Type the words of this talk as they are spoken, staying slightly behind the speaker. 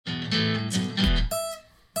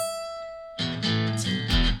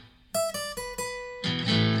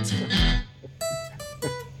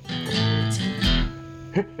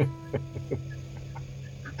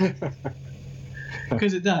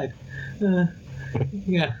Because it died.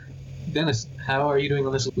 Yeah. Dennis, how are you doing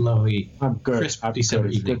on this lovely, I'm good. crisp I'm December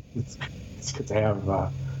good. evening? It's good to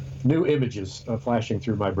have new images flashing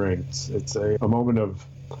through my brain. It's a moment of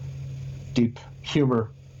deep humor,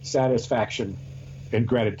 satisfaction, and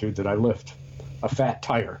gratitude that I lift a fat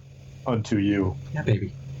tire unto you. Yeah,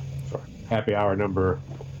 baby. For happy hour number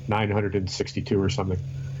 962 or something.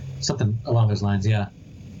 Something along those lines, yeah.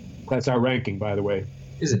 That's our ranking, by the way.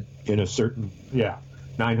 Is it? In a certain,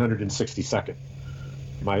 962nd.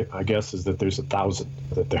 My guess is that there's 1,000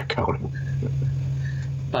 that they're counting.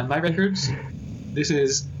 By my records, this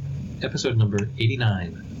is episode number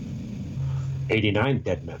 89. 89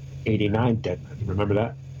 dead men. 89 dead men. Remember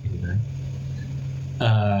that? 89.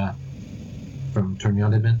 From Turn Me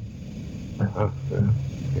On, Dead Men? Yeah.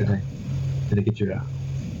 Did I get your... Yeah.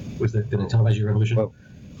 Did I televise your revolution? Well,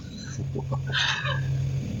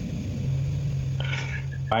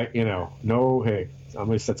 hey, I'm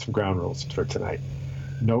going to set some ground rules for tonight.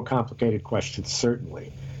 No complicated questions,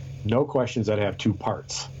 certainly. No questions that have two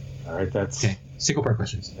parts. All right, that's... Okay, single part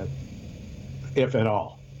questions. If at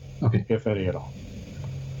all. Okay. If any at all.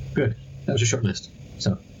 Good. That was a short list.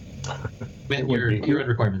 So, man, your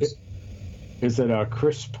requirements. Is it a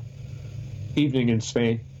crisp evening in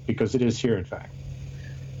Spain? Because it is here, in fact.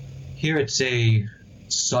 Here it's a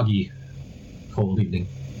soggy, cold evening.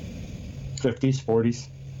 50s, 40s?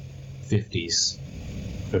 50s.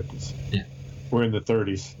 50s. Yeah. We're in the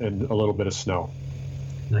 30s and a little bit of snow.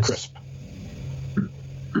 Nice. Crisp.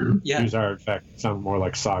 Yeah. These are, in fact, sound more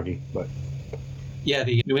like soggy, but... Yeah,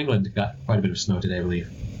 the New England got quite a bit of snow today, I believe.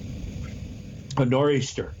 A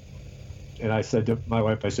nor'easter. And I said to my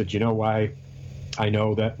wife, you know why I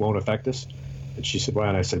know that won't affect us? And she said, why?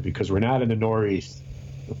 And I said, because we're not in the nor'east.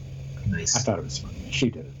 Nice. I thought it was funny. She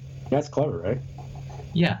did it. That's clever, right?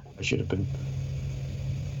 Yeah. I should have been...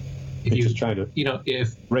 If you just trying to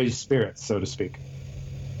if raise spirits, so to speak.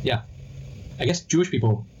 Yeah. I guess Jewish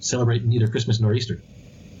people celebrate neither Christmas nor Easter.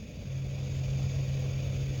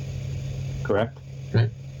 Correct? Right?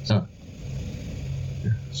 So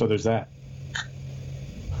there's that.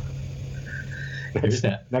 There's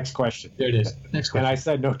that. Next question. There it is. Next question. And I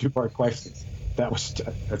said no two-part questions.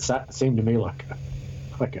 That seemed to me like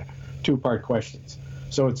a two-part questions.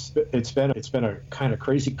 So it's been a kind of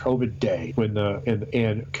crazy COVID day when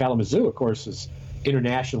and Kalamazoo, of course, is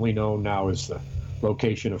internationally known now as the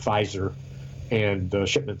location of Pfizer, and the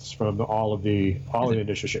shipments from all the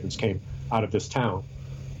initial shipments came out of this town.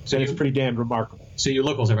 So it's pretty damn remarkable. So you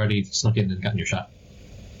locals have already snuck in and gotten your shot.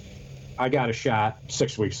 I got a shot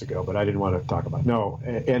 6 weeks ago, but I didn't want to talk about it. No.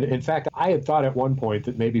 And in fact, I had thought at one point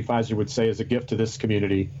that maybe Pfizer would say, as a gift to this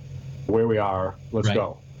community, where we are, let's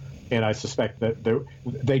go. And I suspect that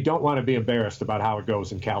they don't want to be embarrassed about how it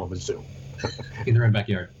goes in Kalamazoo. In their own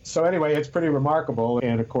backyard. So anyway, it's pretty remarkable.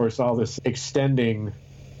 And of course, all this extending,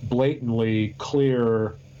 blatantly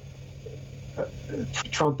clear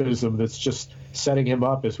Trumpism that's just setting him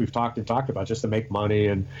up, as we've talked about, just to make money.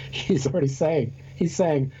 And he's already saying,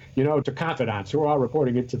 to confidants who are all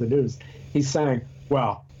reporting it to the news, he's saying,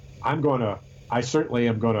 well, I certainly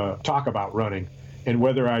am going to talk about running, and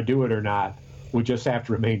whether I do it or not will just have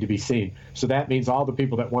to remain to be seen. So that means all the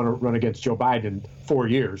people that want to run against Joe Biden in 4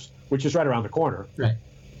 years, which is right around the corner, right,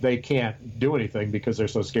 they can't do anything because they're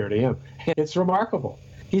so scared of him. And it's remarkable.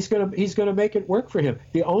 He's gonna make it work for him.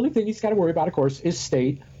 The only thing he's got to worry about, of course, is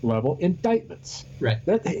state level indictments. Right.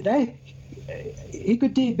 He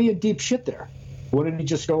could be in deep shit there. Wouldn't he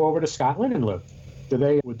just go over to Scotland and live?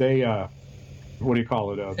 Would they what do you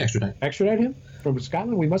call it? Extradite him from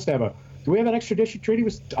Scotland? Do we have an extradition treaty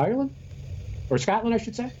with Ireland? Or Scotland, I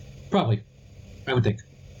should say? Probably. I would think.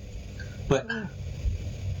 But,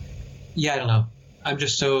 yeah, I don't know. I'm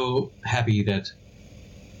just so happy that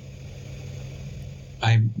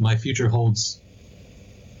my future holds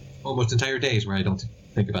almost entire days where I don't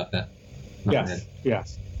think about that.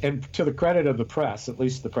 Yes. And to the credit of the press, at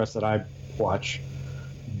least the press that I watch,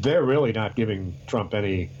 they're really not giving Trump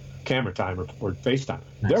any camera time or face time.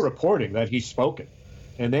 Nice. They're reporting that he's spoken.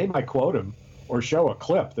 And they might quote him or show a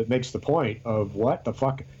clip that makes the point of what the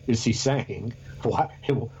fuck is he saying?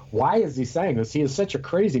 Why is he saying this? He is such a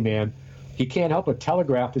crazy man. He can't help but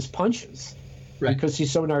telegraph his punches. Right. Because he's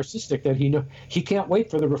so narcissistic that he can't wait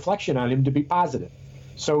for the reflection on him to be positive.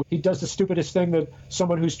 So he does the stupidest thing that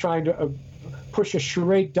someone who's trying to push a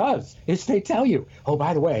charade does, is they tell you, oh,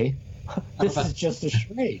 by the way, this is just a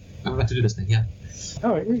charade. I'm about to do this thing, yeah.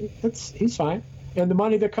 Oh, he's fine. And the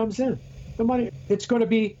money that comes in, it's going to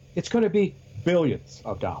be billions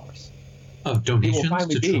of dollars. Of donations will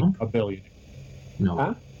finally to be Trump? $1 billion. No.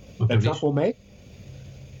 Huh? That Trump will make?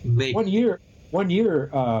 Maybe. One year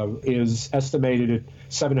is estimated at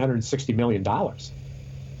 $760 million.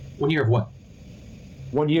 1 year of what?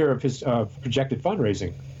 1 year of his projected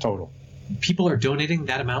fundraising total. People are donating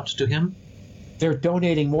that amount to him? They're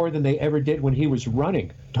donating more than they ever did when he was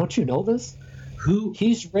running. Don't you know this?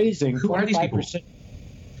 He's raising 25%.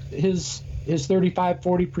 His 35,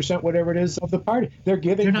 40%, whatever it is, of the party. They're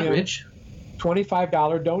giving They're not him rich.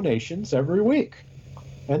 $25 donations every week.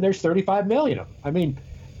 And there's 35 million of them. I mean,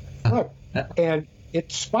 look, and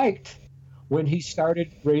it spiked when he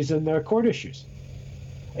started raising the court issues.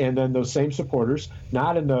 And then those same supporters,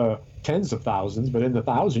 not in the tens of thousands, but in the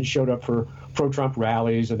thousands, showed up for pro-Trump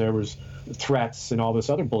rallies, and there was threats and all this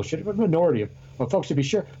other bullshit. A minority of folks, to be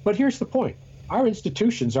sure. But here's the point. Our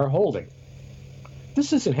institutions are holding.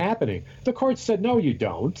 This isn't happening. The court said, no, you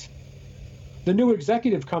don't. The new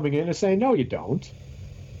executive coming in is saying, no, you don't.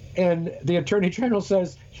 And the attorney general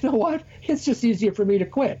says, you know what? It's just easier for me to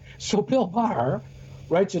quit. So Bill Barr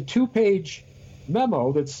writes a 2-page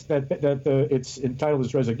memo it's entitled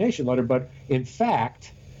his resignation letter, but in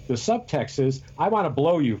fact, the subtext is, I want to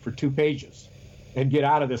blow you for 2 pages and get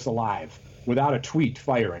out of this alive without a tweet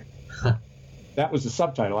firing. That was the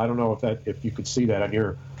subtitle. I don't know if you could see that on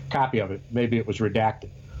your copy of it. Maybe it was redacted.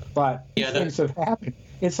 But things have happened.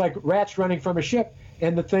 It's like rats running from a ship.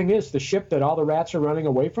 And the thing is, the ship that all the rats are running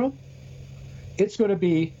away from, it's going to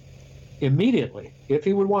be immediately, if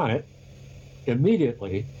he would want it,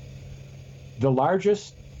 immediately, the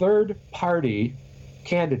largest third-party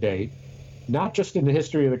candidate, not just in the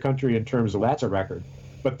history of the country in terms of that's a record,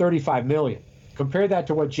 but 35 million. Compare that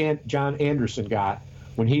to what John Anderson got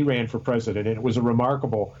when he ran for president, and it was a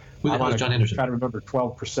remarkable. Who was John Anderson? Try to remember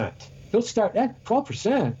 12%. He'll start at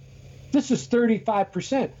 12%. This is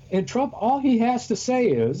 35%. And Trump, all he has to say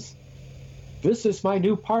is, this is my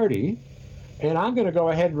new party, and I'm going to go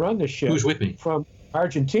ahead and run the ship. Who's with me? From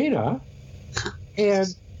Argentina,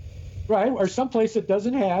 and or someplace that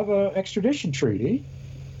doesn't have an extradition treaty.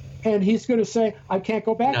 And he's going to say, I can't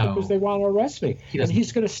go back because they want to arrest me. And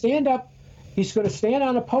he's going to stand up. He's going to stand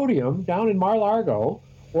on a podium down in Mar-a-Lago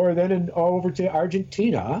or then over to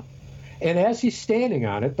Argentina. And as he's standing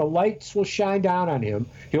on it, the lights will shine down on him.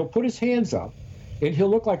 He'll put his hands up, and he'll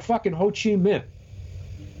look like fucking Ho Chi Minh.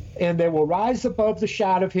 And they will rise above the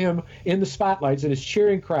shot of him in the spotlights in his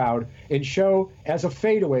cheering crowd and show as a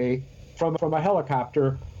fadeaway from a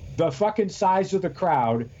helicopter the fucking size of the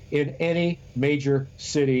crowd in any major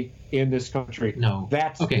city in this country. No.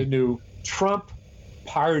 That's the new Trump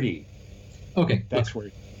party. Okay. That's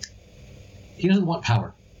where he doesn't want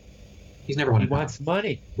power. He's never wanted power. He wants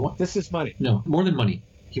money. This is money. No, more than money.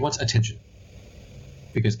 He wants attention.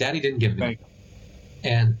 Because Daddy didn't give it.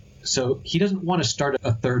 And so he doesn't want to start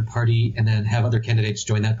a third party and then have other candidates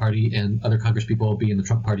join that party and other Congress people be in the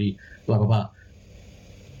Trump party, blah, blah, blah.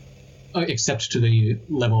 Except to the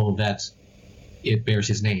level that it bears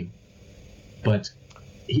his name. But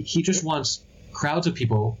he just wants crowds of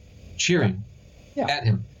people cheering at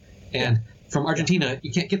him. And from Argentina,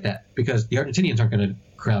 you can't get that because the Argentinians aren't going to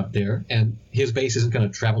crowd there, and his base isn't going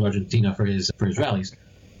to travel to Argentina for his rallies.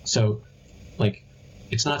 So,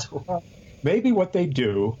 it's not. Maybe what they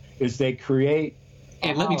do is they create.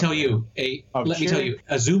 And let me tell you, a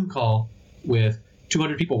Zoom call with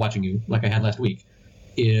 200 people watching you, like I had last week,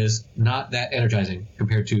 is not that energizing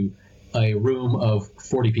compared to a room of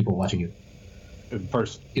 40 people watching you in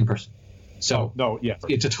person. So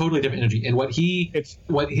it's a totally different energy. And he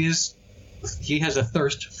has a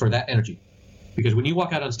thirst for that energy, because when you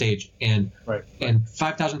walk out on stage and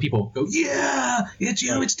 5,000 people go, yeah, it's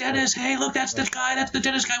you, it's Dennis. Hey, look, that's the guy. That's the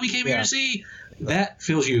Dennis guy we came here to see. That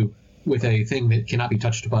fills you with a thing that cannot be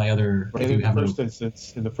touched by other. In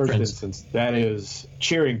the first instance, that is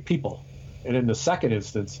cheering people. And in the second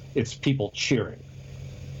instance, it's people cheering.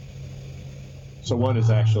 So one is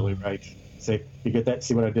actually right. See, you get that?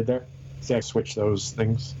 See what I did there? See, I switched those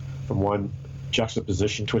things from one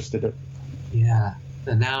juxtaposition, twisted it. Yeah,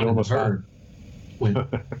 the noun and the verb went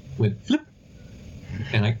flip.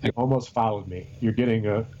 And you almost followed me. You're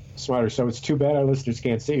getting smarter. So it's too bad our listeners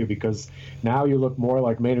can't see you, because now you look more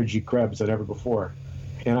like Maynard G. Krebs than ever before.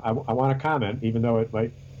 And I want to comment, even though it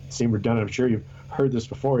might seem redundant, I'm sure you've heard this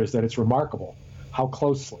before, is that it's remarkable how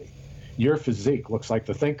closely your physique looks like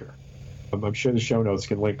the thinker. I'm sure the show notes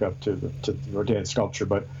can link up to the Rodin sculpture,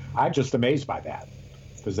 but I'm just amazed by that,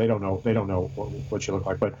 because they don't know what you look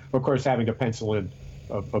like. But of course, having to pencil in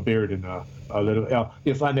a beard and a little,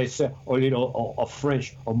 if I may say, a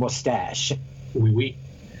French mustache. Oui.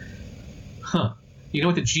 Huh. You know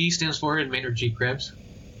what the G stands for in Maynard G. Krebs?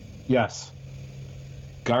 Yes.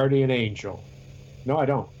 Guardian angel. No, I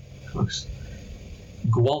don't. Close.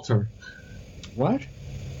 Gwalter. What?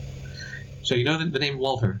 So you know the name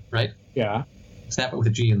Walter, right? Yeah. Snap it with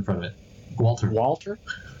a G in front of it. Walter. Walter?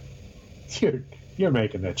 You're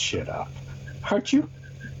making that shit up. Aren't you?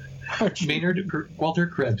 Maynard Walter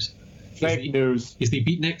Krebs. Fake news. He's the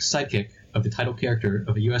beatnik sidekick of the title character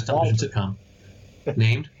of a U.S. television sitcom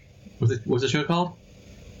named, what was the show called?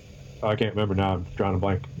 I can't remember now. I'm drawing a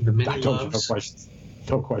blank. The Mini Loves. No questions.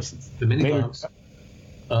 No questions. The Mini Loves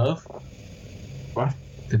of... What?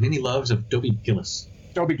 The Mini Loves of Dobie Gillis.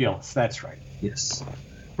 Dobie Gillis, that's right. Yes.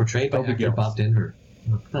 Portrayed by Dobie actor Gillis. Bob Denver.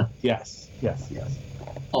 Huh. Yes.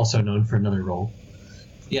 Also known for another role.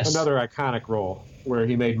 Yes. Another iconic role where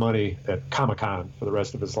he made money at Comic-Con for the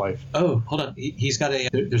rest of his life. Oh, hold on. He's got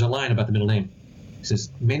there's a line about the middle name. He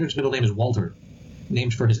says, Maynard's middle name is Walter,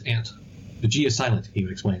 named for his aunt. The G is silent, he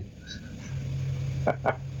would explain.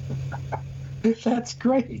 That's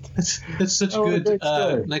great. That's such good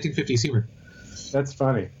 1950s humor. That's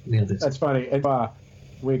funny. Nailed it. That's funny. And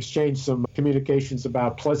we exchanged some communications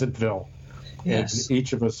about Pleasantville. Yes. And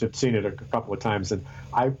each of us had seen it a couple of times. And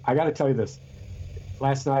I got to tell you this.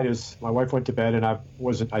 Last night, as my wife went to bed, and I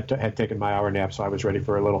had taken my hour nap, so I was ready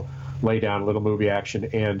for a little lay down, a little movie action.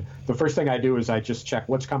 And the first thing I do is I just check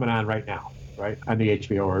what's coming on right now, right, on the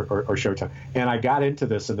HBO or Showtime. And I got into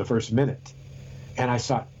this in the first minute, and I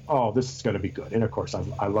thought, oh, this is going to be good. And of course,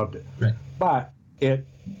 I loved it. Right. But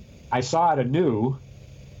I saw it anew.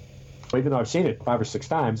 Even though I've seen it 5 or 6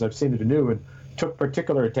 times, I've seen it anew and took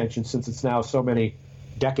particular attention since it's now so many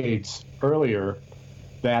decades earlier.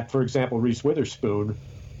 That, for example, Reese Witherspoon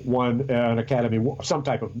won an Academy, some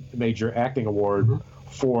type of major acting award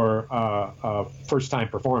for first-time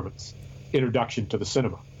performance, introduction to the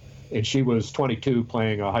cinema. And she was 22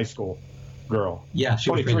 playing a high school girl. Yeah,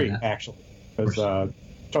 she was 23, actually, because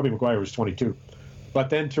Tobey Maguire was 22.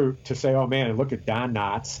 But then to say, oh, man, and look at Don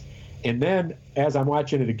Knotts. And then, as I'm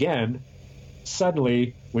watching it again,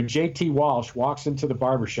 suddenly, when J.T. Walsh walks into the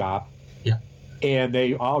barbershop, and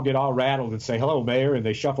they all get all rattled and say, hello, Mayor, and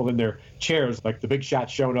they shuffle in their chairs like the big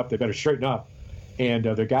shot's showing up, they better straighten up. And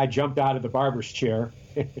the guy jumped out of the barber's chair,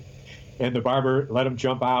 and the barber let him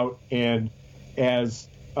jump out. And as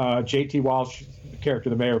J.T. Walsh, the character,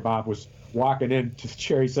 the Mayor, Bob, was walking into the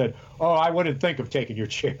chair, he said, oh, I wouldn't think of taking your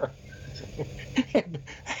chair. And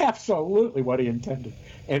absolutely what he intended.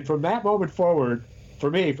 And from that moment forward, for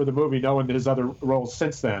me, for the movie, knowing his other roles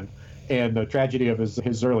since then, and the tragedy of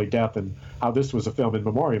his early death and how this was a film in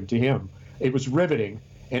memoriam to him, it was riveting.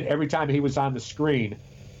 And every time he was on the screen,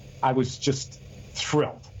 I was just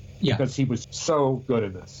thrilled because he was so good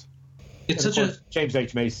in this. It's and such of course, James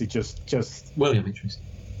H. Macy just William H. Macy.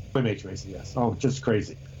 William H. Macy, yes. Oh, just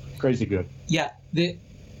crazy good. Yeah,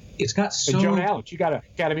 it's got so. And Joan Allen, she got an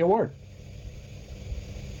Academy Award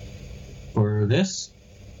for this.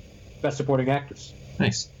 Best Supporting Actress.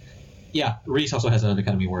 Nice. Yeah, Reese also has an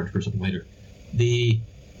Academy Award for something later.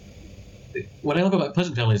 What I love about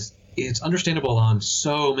Pleasantville is it's understandable on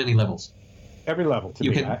so many levels. Every level.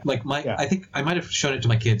 You can I think I might have shown it to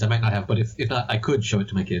my kids. I might not have, but if not, I could show it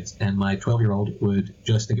to my kids, and my 12-year-old would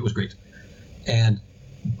just think it was great. And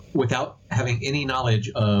without having any knowledge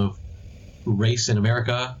of race in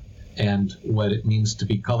America and what it means to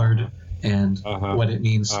be colored and what it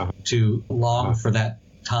means to long for that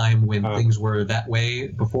time when things were that way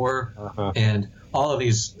before, and all of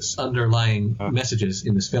these underlying messages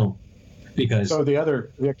in this film. Because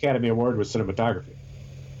the Academy Award was cinematography.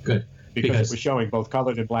 Good. Because it was showing both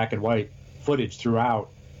colored and black and white footage throughout,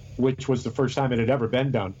 which was the first time it had ever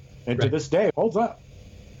been done, and to this day it holds up.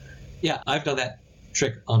 Yeah, I've done that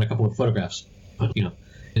trick on a couple of photographs, but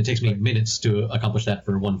it takes me minutes to accomplish that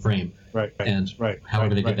for one frame.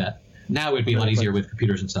 However they did that. Now it would be a lot easier with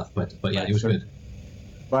computers and stuff, but yeah, it was good.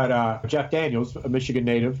 But Jeff Daniels, a Michigan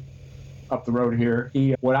native up the road here,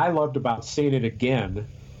 what I loved about seeing it again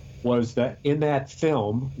was that in that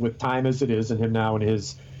film, with time as it is, and him now in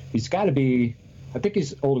he's got to be, I think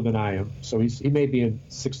he's older than I am, so he may be in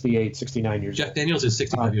 68, 69 years old. Jeff Daniels is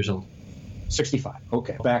 65 years old. 65,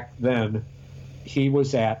 okay. Back then, he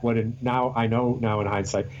was at now in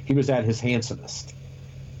hindsight, he was at his handsomest.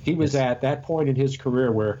 He was at that point in his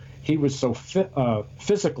career where he was so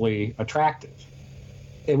physically attractive.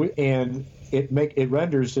 And it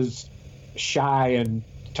renders his shy and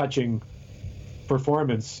touching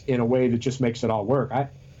performance in a way that just makes it all work.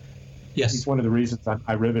 He's one of the reasons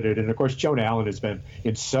I riveted. And of course, Joan Allen has been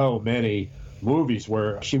in so many movies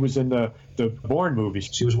where she was in the Bourne movies.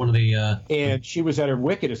 She was one of the and she was at her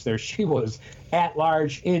wickedest there. She was at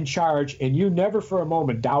large, in charge, and you never for a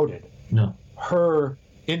moment doubted her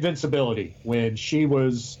invincibility when she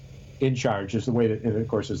was in charge, is the way that, and of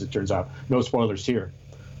course, as it turns out, no spoilers here.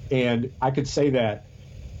 And I could say that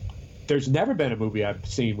There's never been a movie I've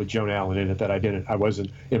seen with Joan Allen in it that I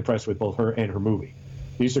wasn't impressed with both her and her movie.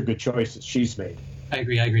 These are good choices she's made. I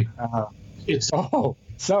agree.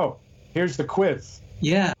 So here's the quiz.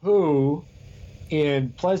 Yeah. Who in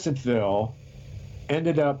Pleasantville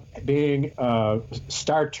ended up being a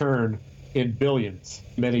star turn in Billions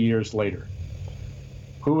many years later?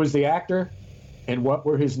 Who was the actor, and what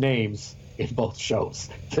were his names in both shows?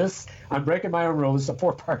 I'm breaking my own rule. This is a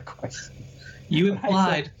 4-part question. You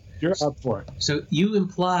implied... You're up for it. So you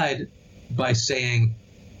implied by saying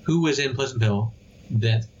who was in Pleasantville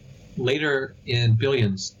that later in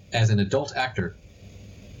Billions, as an adult actor,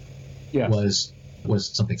 was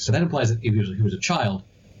something. So that implies that he was a child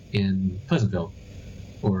in Pleasantville,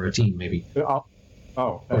 or a teen maybe.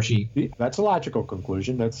 Or she. That's a logical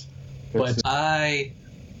conclusion. But I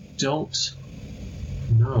don't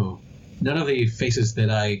know. None of the faces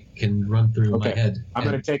that I can run through my head. I'm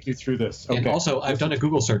going to take you through this. Okay. And also, I've done a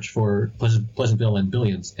Google search for Pleasantville and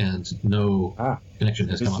Billions, and no connection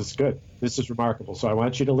has come up. This is good. This is remarkable. So I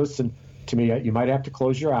want you to listen to me. You might have to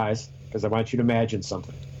close your eyes, because I want you to imagine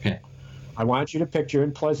something. Okay. I want you to picture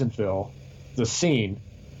in Pleasantville the scene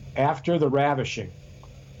after the ravishing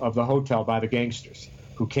of the hotel by the gangsters,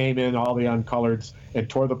 who came in, all the uncoloreds, and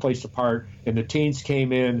tore the place apart. And the teens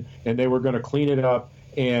came in, and they were going to clean it up.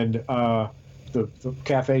 And the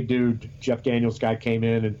cafe dude, Jeff Daniels guy, came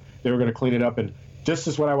in, and they were going to clean it up. And this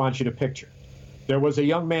is what I want you to picture. There was a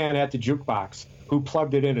young man at the jukebox who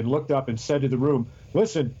plugged it in and looked up and said to the room,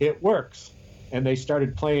 "Listen, it works." And they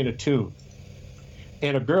started playing a tune.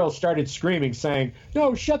 And a girl started screaming, saying,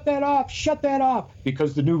 "No, shut that off,"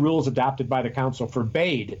 because the new rules adopted by the council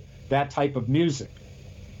forbade that type of music.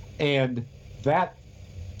 And that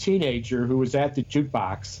teenager who was at the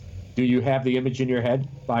jukebox, do you have the image in your head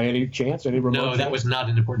by any chance? Any remote No, that was not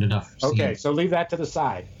an important enough scene. Okay, so leave that to the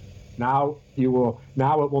side. Now it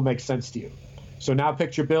will make sense to you. So now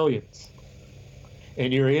picture Billions.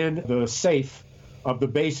 And you're in the safe of the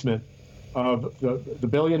basement of the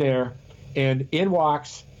billionaire, and in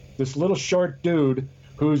walks this little short dude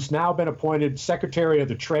who's now been appointed Secretary of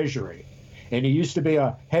the Treasury. And he used to be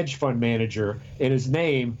a hedge fund manager, and his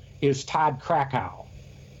name is Todd Krakow.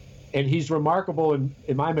 And he's remarkable in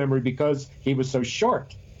my memory because he was so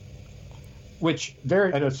short,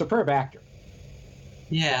 and a superb actor.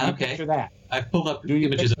 Yeah, okay. Picture that. I've pulled up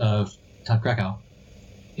images of Todd Krakow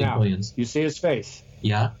in Billions. You see his face.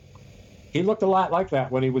 Yeah. He looked a lot like that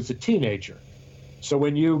when he was a teenager. So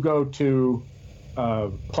when you go to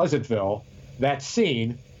Pleasantville, that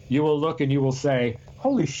scene, you will look and you will say,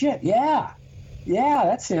 "Holy shit, yeah,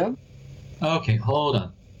 that's him." Okay, hold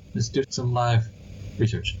on. Let's do some live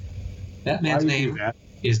research. That man's name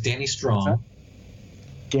is Danny Strong.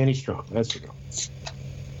 Danny Strong, that's the go.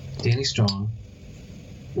 Danny Strong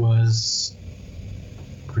was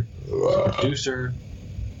producer.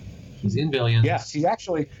 He's in Billions. Yes, he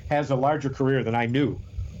actually has a larger career than I knew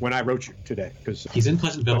when I wrote you today. Because he's in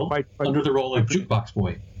Pleasantville under the role of Jukebox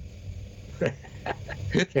Boy.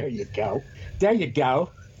 There you go.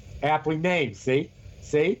 Aptly named. See?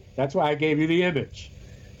 That's why I gave you the image.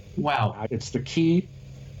 Wow. It's the key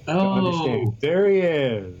to understanding. There he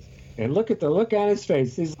is. And look at the look on his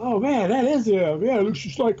face. He's, "Oh, man, that is him. Yeah, it looks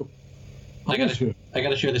just like him." I got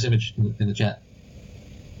to share this image in the chat.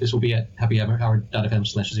 This will be at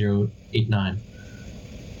happyhour.fm/089.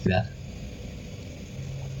 See that?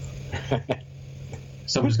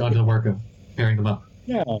 Someone's gone to the work of pairing them up.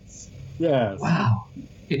 Yes. Wow.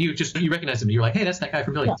 And you recognized him. You're like, "Hey, that's that guy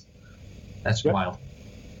from Billions." Yeah. That's wild.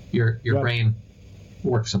 Your brain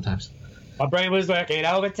works sometimes. My brain was working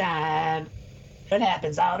overtime. It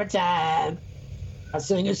happens all the time. I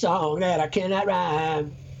sing a song that I cannot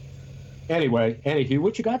rhyme. Anywho,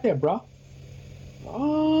 what you got there, bro?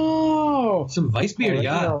 Oh, some Weissbier,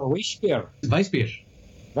 yeah. Weissbier. Weissbier,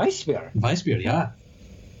 yeah.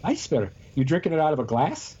 Weissbier. You drinking it out of a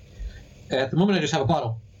glass? At the moment, I just have a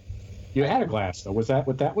bottle. You had a glass, though. Was that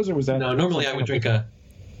what that was, or was that? No, normally I would drink a.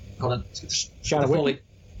 Hold on. Shot of whiskey.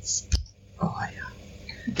 Oh, yeah.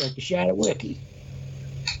 Drink a shot of whiskey.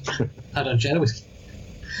 I don't shot of whiskey.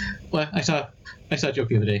 Well, I saw a joke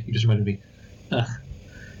the other day. You just reminded me.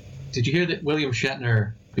 Did you hear that William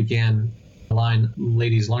Shatner began the line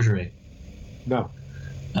 "ladies' lingerie"? No.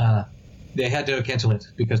 They had to cancel it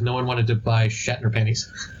because no one wanted to buy Shatner panties.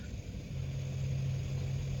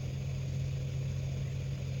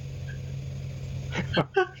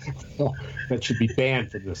 That should be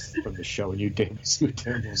banned from the show, and you damn know it.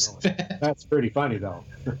 That's pretty funny, though.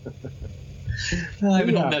 I've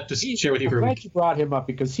been hoping to share with you for a week. I'm glad you brought him up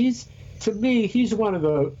because he's one of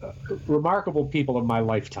the remarkable people of my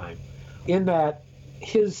lifetime, in that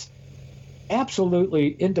his absolutely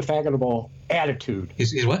indefatigable attitude.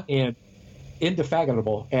 He's what? And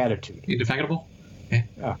indefatigable attitude. Indefatigable? Okay.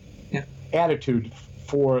 Yeah. Attitude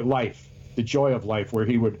for life, the joy of life, where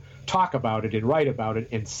he would talk about it and write about it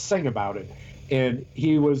and sing about it. And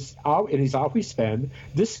he's always been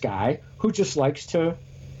this guy who just likes to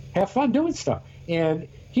have fun doing stuff. And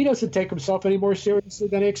he doesn't take himself any more seriously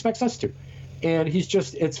than he expects us to. And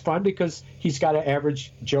it's fun because he's got an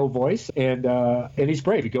average Joe voice, and he's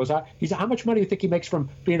brave. He goes out. How much money do you think he makes from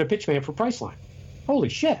being a pitchman for Priceline? Holy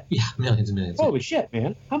shit. Yeah, millions and millions. Holy shit,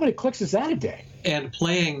 man. How many clicks is that a day? And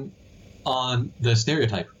playing on the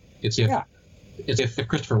stereotype. It's if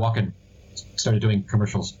Christopher Walken started doing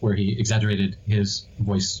commercials where he exaggerated his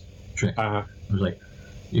voice trick. It was like,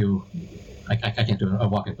 I can't do a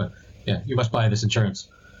Walken, but yeah, you must buy this insurance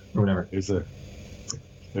or whatever.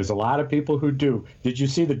 There's a lot of people who do. Did you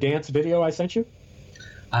see the dance video I sent you?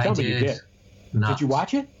 Tell me you did. Did you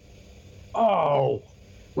watch it? Oh.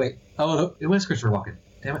 Wait. Oh, it was Christopher Walken.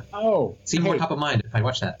 Damn it. Oh. It's even more top of mind if I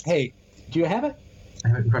watch that. Hey, do you have it? I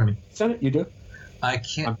have it in front of me. Send it. You do? I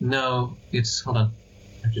can't. No, hold on.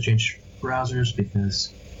 I have to change browsers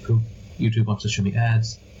because YouTube wants to show me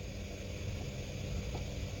ads.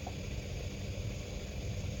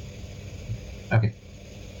 Okay.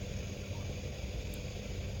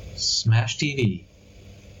 Smash TV.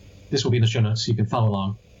 This will be in the show notes so you can follow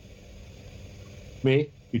along.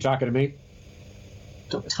 Me? You talking to me?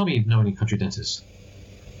 Don't tell me you know any country dances.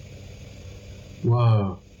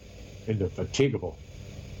 Whoa. Indefatigable.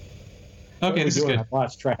 Okay, this is good. I've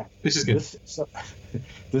lost track. This is good.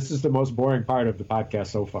 This is the most boring part of the podcast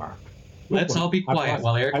so far. Let's all be quiet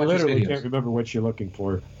while Eric watches videos. I literally can't remember what you're looking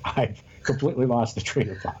for. I've completely lost the train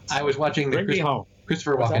of thought. I was watching the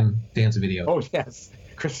Christopher What's Walken that? dance video. Oh, yes.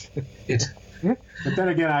 Chris. It's. But then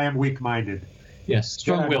again, I am weak-minded. Yes,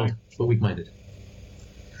 strong-willed, but weak-minded.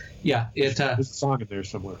 Yeah, There's a song in there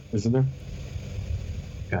somewhere, isn't there?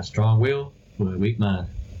 Got strong will, but weak mind.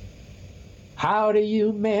 How do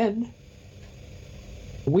you men?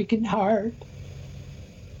 Weak in heart.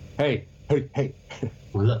 Hey.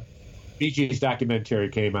 What's up? Bee Gees documentary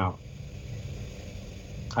came out.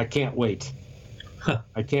 I can't wait. Huh.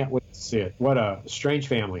 I can't wait to see it. What a strange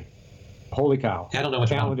family. Holy cow. I don't know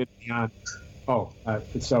what's talented beyond. Oh,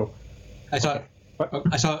 so. I saw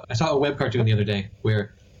a web cartoon the other day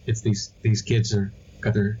where it's these kids are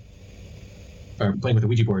playing with a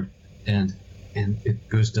Ouija board, and it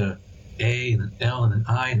goes to A and then L and then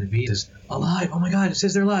I and then V. It says alive. Oh my God! It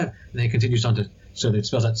says they're alive. And then it continues on to so it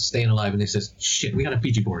spells out staying alive, and it says shit. We got a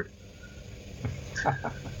Ouija board.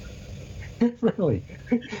 Really?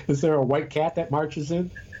 Is there a white cat that marches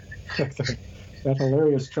in? That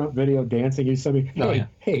hilarious Trump video dancing you sent me.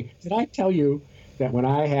 Hey, did I tell you that when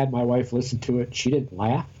I had my wife listen to it, she didn't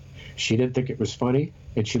laugh? She didn't think it was funny,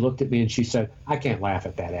 and she looked at me and she said, "I can't laugh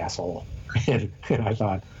at that asshole." And I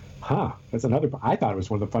thought, that's another. I thought it was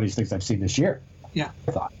one of the funniest things I've seen this year. Yeah.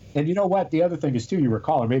 I thought. And you know what? The other thing is, too, you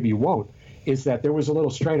recall, or maybe you won't, is that there was a little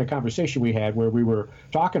strain of conversation we had where we were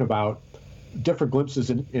talking about different glimpses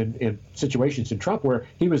in situations in Trump where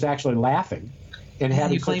he was actually laughing and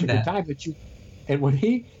having such a good time that you. And when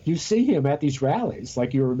you see him at these rallies,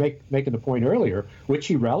 like you were making the point earlier, which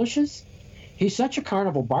he relishes, he's such a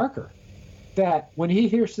carnival barker that when he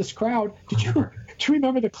hears this crowd, do you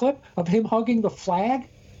remember the clip of him hugging the flag,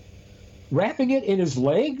 wrapping it in his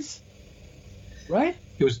legs, right?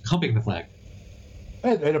 He was humping the flag.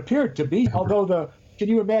 It appeared to be, although can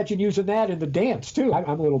you imagine using that in the dance too?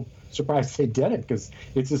 I'm a little surprised they did it because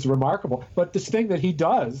it's just remarkable. But this thing that he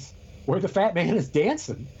does where the fat man is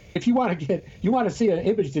dancing, if you want to see an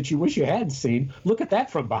image that you wish you hadn't seen, look at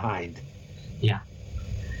that from behind. Yeah.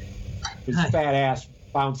 His fat ass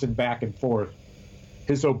bouncing back and forth.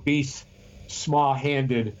 His obese,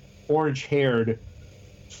 small-handed, orange-haired,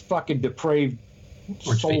 fucking depraved,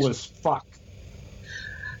 soulless fuck.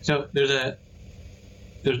 So there's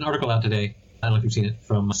an article out today. I don't know if you've seen it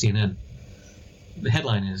from CNN. The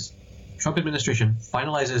headline is, Trump administration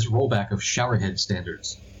finalizes rollback of showerhead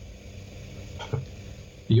standards.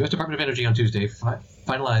 The U.S. Department of Energy on Tuesday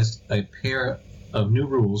finalized a pair of new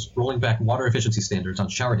rules rolling back water efficiency standards on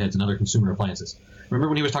showerheads and other consumer appliances. Remember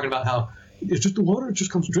when he was talking about how it's just the water, it just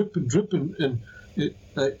comes drip and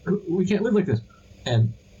we can't live like this.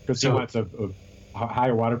 And because he wants a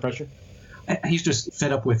higher water pressure? He's just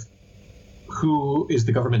fed up with who is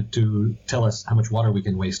the government to tell us how much water we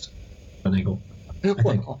can waste an angle. I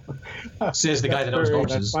think. Says the guy that owns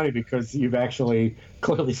horses. That's funny because you've actually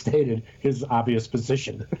clearly stated his obvious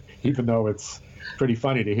position, even though it's pretty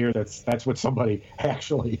funny to hear that's what somebody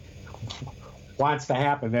actually wants to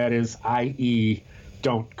happen. That is, i.e.,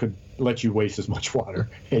 don't let you waste as much water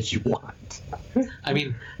as you want. I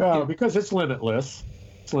mean, because it's limitless.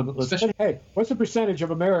 It's limitless. And, hey, what's the percentage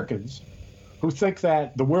of Americans who think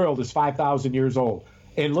that the world is 5,000 years old?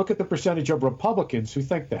 And look at the percentage of Republicans who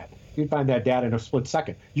think that. You can find that data in a split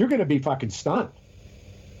second. You're going to be fucking stunned.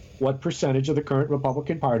 What percentage of the current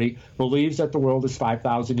Republican Party believes that the world is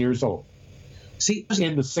 5,000 years old? See,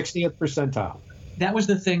 in the 60th percentile. That was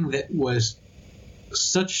the thing that was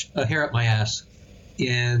such a hair up my ass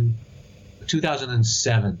in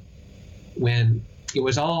 2007, when we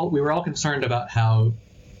were all concerned about how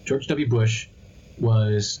George W. Bush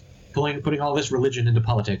was putting all this religion into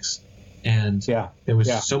politics, and there was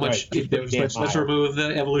so much. Right. There was, let's remove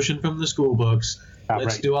the evolution from the school books.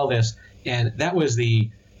 Let's do all this, and that was the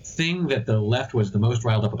thing that the left was the most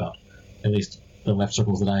riled up about, at least the left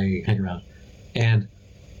circles that I hang around. And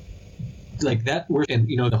like that, and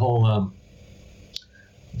the whole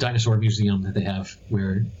dinosaur museum that they have,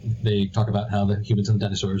 where they talk about how the humans and the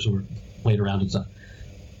dinosaurs were played around and stuff.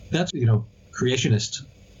 That's creationist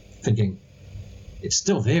thinking. It's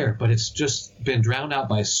still there, but it's just been drowned out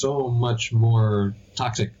by so much more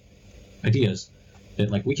toxic ideas that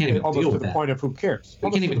we can't even deal with that. Almost to the point of who cares.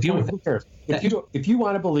 We can't even deal with it. Who cares? If you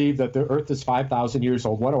want to believe that the Earth is 5,000 years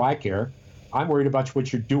old, what do I care? I'm worried about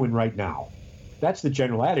what you're doing right now. That's the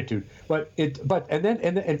general attitude. But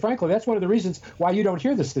frankly, that's one of the reasons why you don't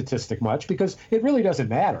hear the statistic much, because it really doesn't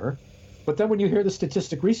matter. But then when you hear the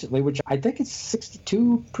statistic recently, which I think it's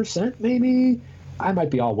 62% maybe, I might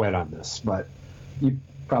be all wet on this, but you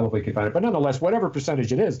probably can find it. But nonetheless, whatever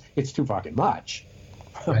percentage it is, it's too fucking much.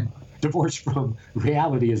 Right. Divorced from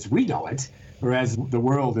reality as we know it, or as the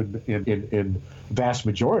world in vast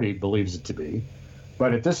majority believes it to be.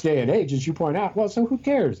 But at this day and age, as you point out, well, so who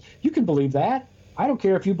cares? You can believe that. I don't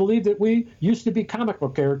care if you believe that we used to be comic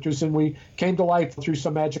book characters and we came to life through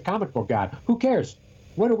some magic comic book god. Who cares?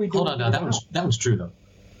 What are we doing? Hold on, no, that one's true though.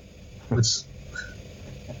 It's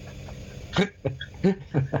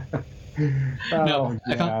no,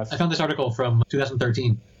 I found this article from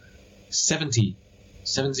 2013.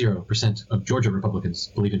 70% of Georgia Republicans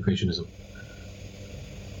believe in creationism.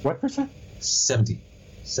 What percent? 70.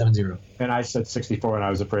 And I said 64, and I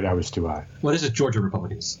was afraid I was too high. Well, this is Georgia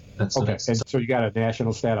Republicans. That's okay. And so you got a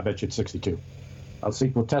national stat. I bet you it's 62. I'll see.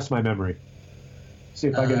 We'll test my memory. See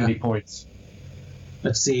if I get any points.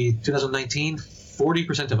 Let's see. 2019,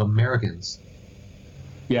 40% of Americans.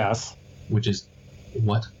 Yes. Which is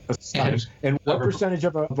what? And what percentage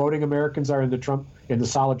of voting Americans are in the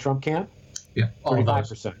solid Trump camp? Yeah,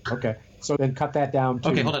 35%. Okay. So then cut that down to.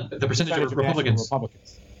 Okay, hold on. The percentage of Republicans.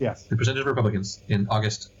 Yes. The percentage of Republicans in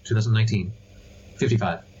August 2019,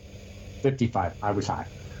 55. 55. I was high.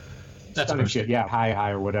 That's shit. Yeah, high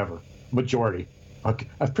or whatever. Majority. Okay.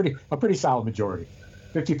 A pretty solid majority.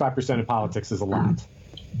 55% in politics is a lot.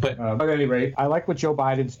 But at any rate, I like what Joe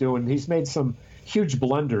Biden's doing. He's made some huge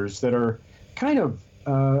blunders that are kind of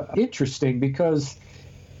interesting, because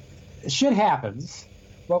shit happens.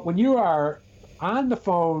 But when you are on the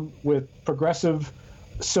phone with progressive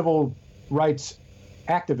civil rights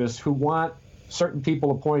activists who want certain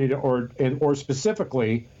people appointed, or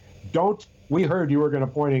specifically, we heard you were going to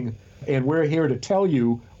appointing, and we're here to tell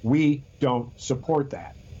you we don't support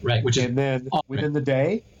that. Right. And then within the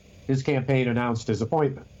day, his campaign announced his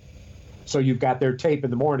appointment. So you've got their tape in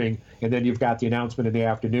the morning, and then you've got the announcement in the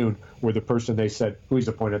afternoon where the person they said who he's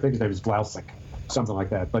appointed, I think his name is Vlasic, something like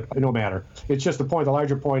that. But no matter. It's just the point. The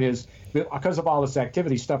larger point is, because of all this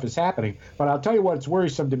activity, stuff is happening. But I'll tell you what, it's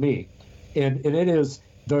worrisome to me. And it is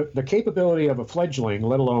the capability of a fledgling,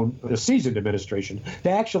 let alone a seasoned administration, to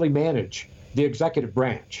actually manage the executive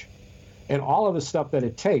branch and all of the stuff that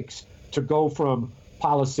it takes to go from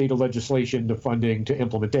policy to legislation to funding to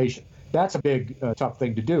implementation. That's a big, tough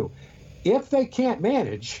thing to do. If they can't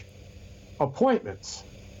manage appointments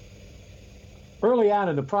early on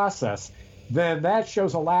in the process, then that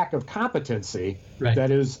shows a lack of competency that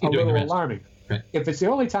is a little alarming. Right. If it's the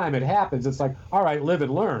only time it happens, it's like, all right, live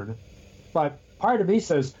and learn. But part of me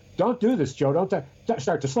says, don't do this, Joe. Don't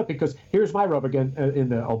start to slip, because here's my rub again in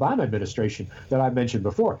the Obama administration that I mentioned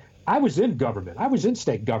before. I was in government. I was in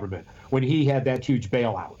state government when he had that huge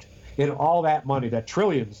bailout and all that money, that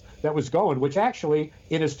trillions that was going, which actually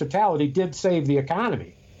in its totality did save the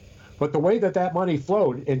economy. But the way that money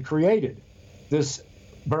flowed and created this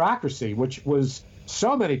bureaucracy, which was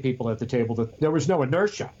so many people at the table that there was no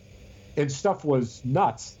inertia and stuff was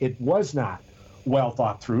nuts. It was not well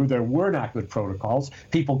thought through. There were not good protocols.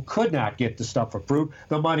 People could not get the stuff approved.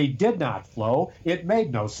 The money did not flow. It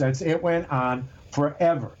made no sense. It went on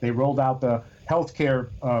forever. They rolled out the healthcare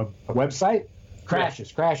website.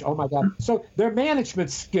 Crash. Oh, my God. So their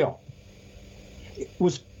management skill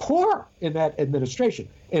was poor in that administration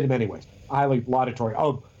in many ways. Highly laudatory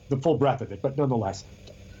of the full breadth of it, but nonetheless,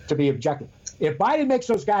 to be objective. If Biden makes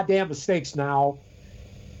those goddamn mistakes now,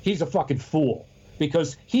 he's a fucking fool,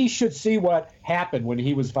 because he should see what happened when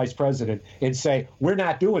he was vice president and say, we're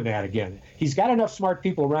not doing that again. He's got enough smart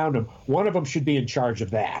people around him. One of them should be in charge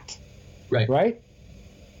of that. Right?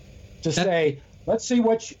 To say, let's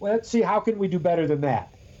see how can we do better than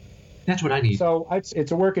that. That's what I need. So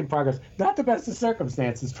it's a work in progress. Not the best of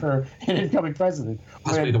circumstances for an incoming president.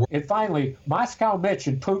 And finally, Moscow Mitch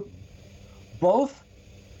and Putin both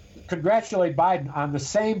congratulate Biden on the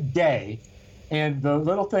same day. And the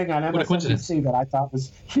little thing on MSNBC that I thought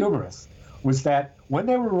was humorous was that when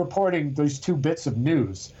they were reporting these two bits of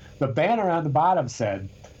news, the banner on the bottom said,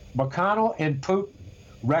 McConnell and Putin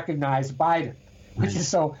recognize Biden, which is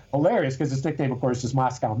so hilarious because his nickname, of course, is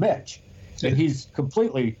Moscow Mitch. And he's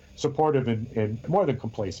completely supportive and more than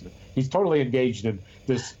complacent. He's totally engaged in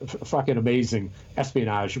this fucking amazing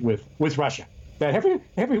espionage with Russia. That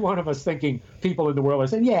every one of us thinking people in the world are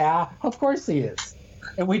saying, yeah, of course he is.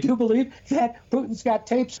 And we do believe that Putin's got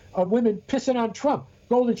tapes of women pissing on Trump,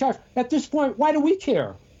 golden showers. At this point, why do we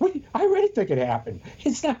care? I already think it happened.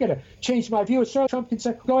 It's not going to change my view. So Trump can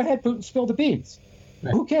say, go ahead, Putin, spill the beans.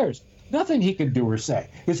 Right. Who cares? Nothing he can do or say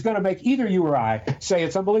is going to make either you or I say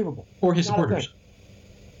it's unbelievable. Or his supporters.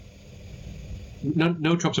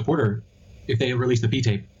 No Trump supporter, if they release the P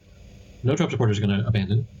tape, no Trump supporter is going to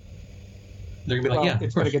abandon it. They're going to be like,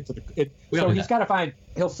 it's going to get to the. So he's got to find.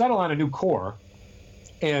 He'll settle on a new core,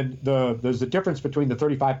 and there's a difference between the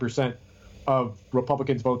 35% of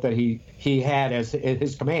Republicans vote that he had as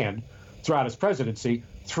his command throughout his presidency,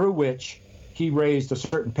 through which he raised a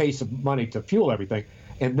certain pace of money to fuel everything.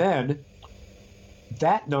 And then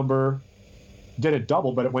that number didn't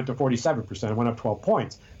double, but it went to 47%. It went up 12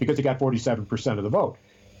 points because he got 47% of the vote.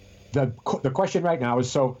 The question right now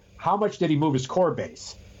is, so how much did he move his core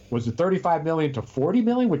base? Was it 35 million to 40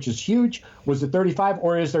 million, which is huge? Was it 35,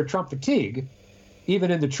 or is there Trump fatigue,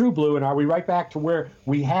 even in the true blue? And are we right back to where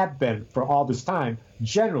we have been for all this time,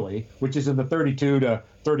 generally, which is in the 32 to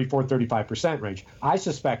 34, 35% range? I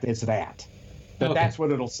suspect it's that. That's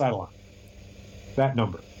what it'll settle on. That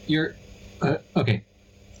number. You're okay.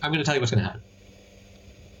 I'm going to tell you what's going to happen.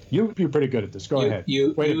 You're pretty good at this. Go ahead.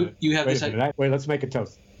 Wait a minute. Wait, let's make a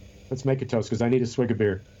toast. Let's make a toast because I need a swig of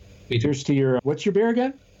beer. Cheers to your. What's your beer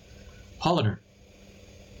again? Paulaner.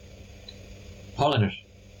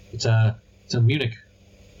 It's a Munich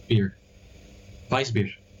beer. Weiss beer.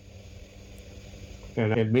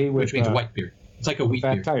 And me with. Which means white beer. It's like a wheat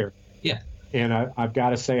fat beer. Tire. Yeah. And I've got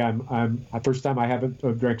to say, I'm first time I haven't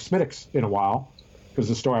drank Smittix in a while because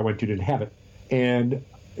the store I went to didn't have it. And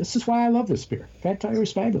this is why I love this beer. Fat Tire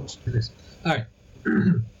is fabulous. It is. All right.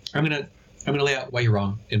 I'm gonna lay out why you're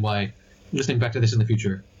wrong and why listening back to this in the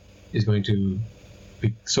future is going to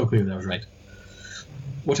be so clear that I was right.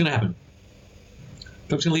 What's going to happen?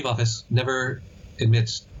 Trump's going to leave office, never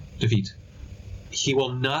admits defeat. He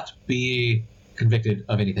will not be convicted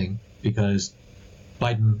of anything because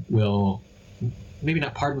Biden will maybe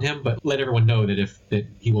not pardon him, but let everyone know that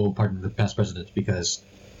he will pardon the past president because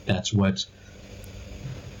that's what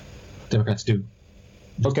Democrats do.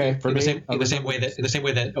 Okay, in the same way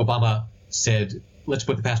that Obama said, "Let's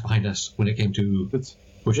put the past behind us" when it came to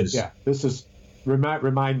Bush's. Yeah, this is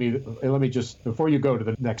remind me. Let me just before you go to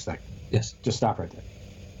the next thing. Yes, just stop right there.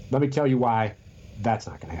 Let me tell you why that's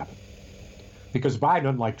not going to happen. Because Biden,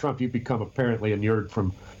 unlike Trump, you've become apparently inured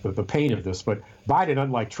from the pain of this, but Biden,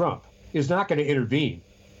 unlike Trump, is not going to intervene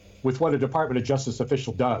with what a Department of Justice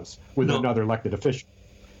official does with another elected official.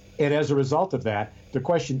 And as a result of that, the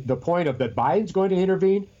point of that Biden's going to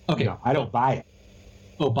intervene, I don't buy it.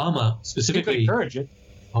 Obama specifically you could encourage it.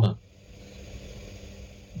 Hold on.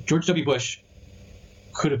 George W. Bush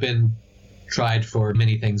could have been tried for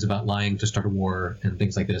many things about lying to start a war and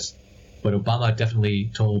things like this. But Obama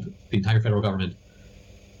definitely told the entire federal government,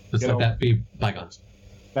 let's let that be bygones.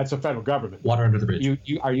 That's a federal government. Water under the bridge.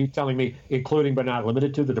 Are you telling me, including but not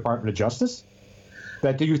limited to the Department of Justice?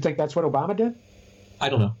 Do you think that's what Obama did? I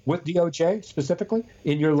don't know. With DOJ specifically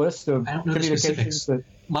in your list of communications?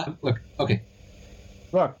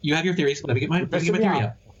 Look, you have your theories. Let me get my theory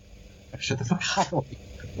out. Shut the fuck up.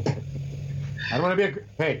 I don't want to be.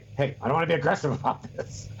 Hey! I don't want to be aggressive about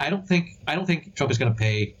this. I don't think Trump is going to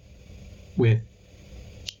pay with.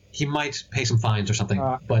 He might pay some fines or something,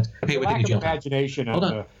 but pay with any jail time. Imagination on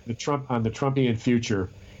the Trumpian future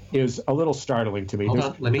is a little startling to me. Hold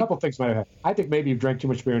There's on, a couple things might have happened. I think maybe you've drank too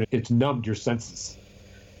much beer and it's numbed your senses.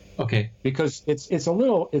 Okay. Because it's a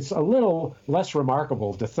little less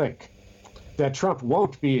remarkable to think that Trump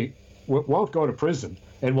won't go to prison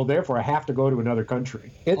and will therefore have to go to another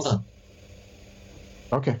country. Hold on.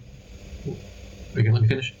 Okay. Are you going to let me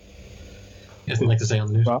finish? As they like to say on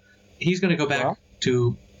the news. Well, he's going to go back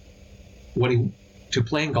to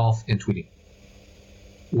playing golf and tweeting.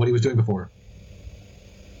 What he was doing before.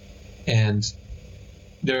 And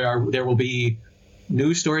there will be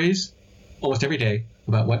news stories almost every day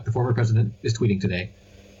about what the former president is tweeting today.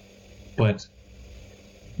 But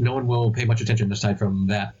no one will pay much attention aside from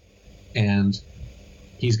that. And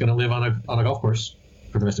he's going to live on a golf course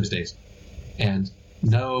for the rest of his days. And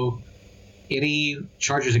any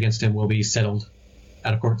charges against him will be settled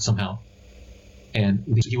out of court somehow. And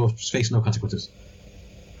he will face no consequences.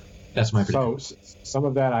 That's my prediction. So some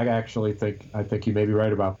of that I think you may be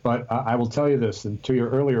right about. But I will tell you this, and to your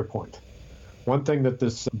earlier point, one thing that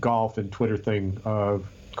this golf and Twitter thing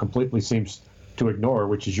completely seems to ignore,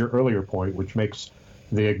 which is your earlier point, which makes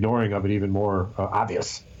the ignoring of it even more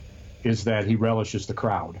obvious, is that he relishes the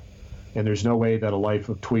crowd. And there's no way that a life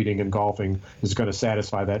of tweeting and golfing is going to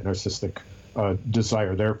satisfy that narcissistic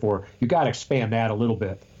desire. Therefore, you got to expand that a little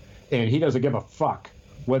bit. And he doesn't give a fuck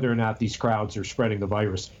whether or not these crowds are spreading the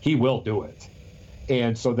virus. He will do it.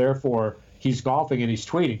 And so therefore, he's golfing and he's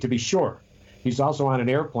tweeting, to be sure. He's also on an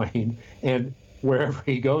airplane, and wherever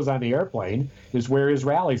he goes on the airplane is where his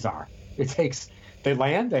rallies are. They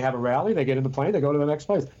land, they have a rally, they get in the plane, they go to the next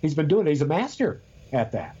place. He's been doing it. He's a master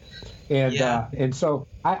at that. And so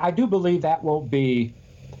I do believe that won't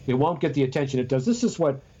get the attention it does. This is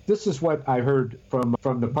what I heard from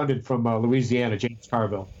the pundit from Louisiana, James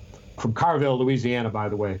Carville. From Carville, Louisiana, by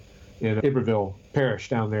the way, in Iberville Parish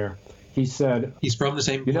down there. He said, he's from the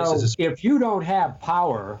same place if you don't have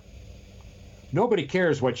power, nobody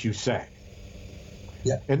cares what you say.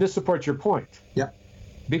 Yeah. And this supports your point. Yeah.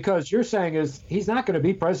 Because you're saying is he's not going to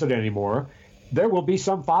be president anymore. There will be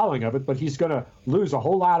some following of it, but he's going to lose a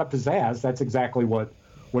whole lot of pizzazz. That's exactly what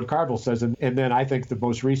Carville says. And then I think the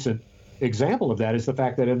most recent example of that is the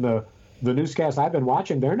fact that in the newscast I've been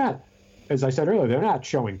watching, they're not, as I said earlier, they're not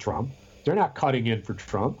showing Trump. They're not cutting in for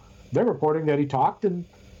Trump. They're reporting that he talked and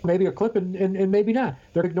maybe a clip and maybe not.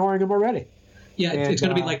 They're ignoring him already. Yeah, it's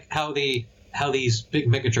going to be like how these big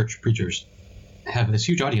megachurch preachers have this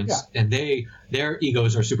huge audience, and their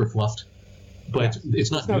egos are super fluffed, but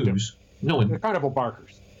it's not news. No one. They're carnival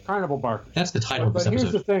barkers. That's the title of this episode. But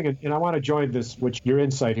here's the thing, and I want to join this, which your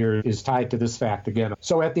insight here is tied to this fact again.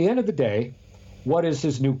 So at the end of the day, what is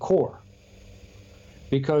his new core?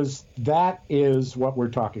 Because that is what we're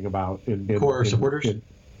talking about. Core supporters?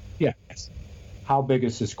 Yes. How big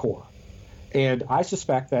is his core? And I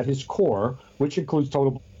suspect that his core, which includes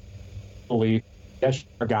total belief, yes,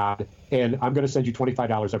 God, and I'm going to send you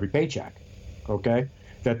 $25 every paycheck, okay?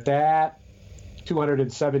 That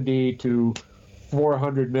 270 to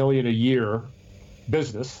 400 million a year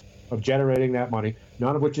business of generating that money,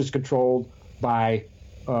 none of which is controlled by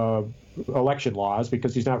election laws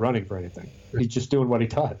because he's not running for anything. He's just doing what he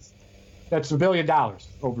does. That's $1 billion.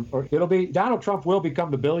 Donald Trump will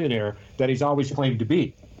become the billionaire that he's always claimed to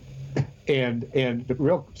be. And the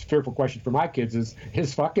real fearful question for my kids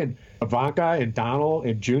is fucking Ivanka and Donald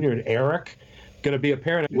and Junior and Eric going to be a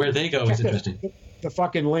parent? Where they go is interesting. The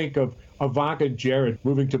fucking link of Ivanka and Jared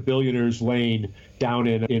moving to Billionaires Lane down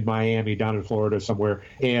in Miami, down in Florida somewhere.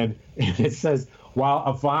 And it says, while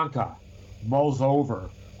Ivanka mulls over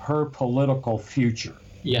her political future.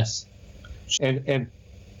 Yes. And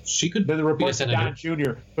she could be the report that Don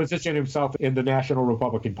Jr. positioned himself in the National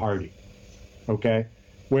Republican Party, okay,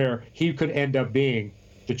 where he could end up being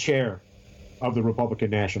the chair of the Republican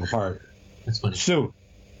National Party. That's funny. Soon.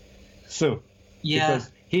 Yeah.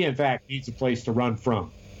 Because he, in fact, needs a place to run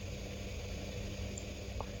from.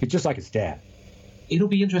 He's just like his dad. It'll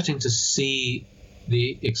be interesting to see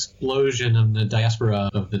the explosion in the diaspora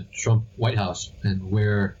of the Trump White House and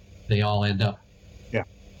where they all end up. Yeah.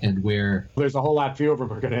 And where there's a whole lot few of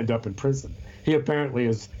them are going to end up in prison. He apparently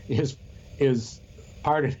is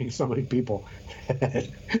pardoning so many people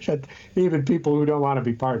that even people who don't want to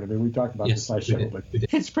be pardoned. I mean, we talked about this last show, but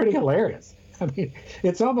it's pretty hilarious. I mean,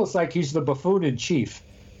 it's almost like he's the buffoon in chief,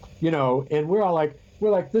 and we're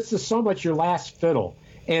like, this is so much your last fiddle.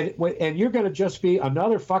 And you're going to just be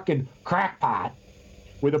another fucking crackpot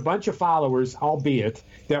with a bunch of followers, albeit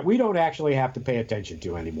that we don't actually have to pay attention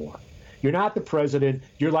to anymore. You're not the president.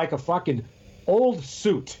 You're like a fucking old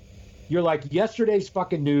suit. You're like yesterday's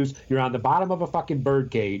fucking news. You're on the bottom of a fucking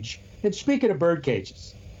bird cage. And speaking of bird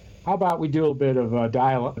cages, how about we do a bit of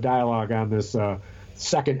dialogue on this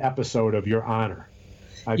second episode of Your Honor?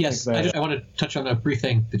 I want to touch on a brief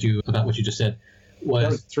thing about what you just said.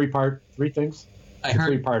 Was three things? I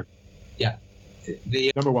heard 3-part. Yeah.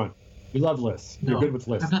 Number one, you love lists. You're good with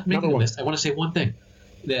lists. I'm not making a list. I want to say one thing.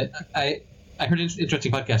 that I heard an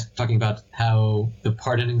interesting podcast talking about how the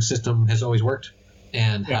pardoning system has always worked,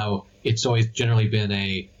 and how it's always generally been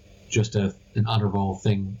an honorable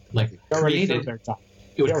thing, like created.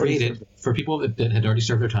 It was created for people that had already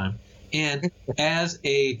served their time, and as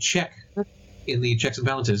a check in the checks and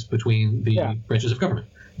balances between the branches of government.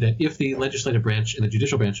 That if the legislative branch and the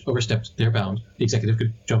judicial branch overstepped their bound, the executive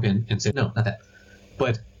could jump in and say, no, not that.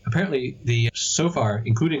 But apparently, so far,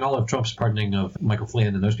 including all of Trump's pardoning of Michael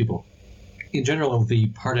Flynn and those people, in general, the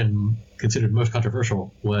pardon considered most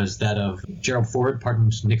controversial was that of Gerald Ford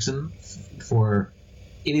pardoned Nixon for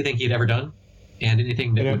anything he had ever done and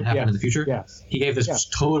anything that would happen in the future. Yes. He gave this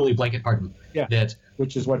totally blanket pardon.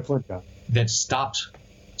 Which is what Flynn got. That stopped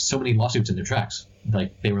so many lawsuits in their tracks.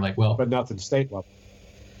 Like, they were like, well... But nothing state level.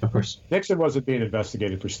 Of course. Nixon wasn't being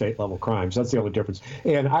investigated for state-level crimes. That's the only difference.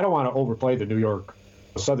 And I don't want to overplay the New York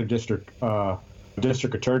Southern District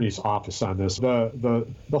Attorney's office on this. The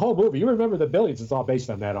whole movie, you remember the Billions, is all based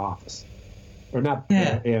on that office. Or not.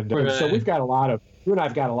 Yeah. So you and I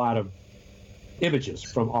have got a lot of images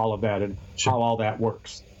from all of that and how all that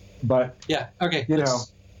works. But, yeah, okay. Do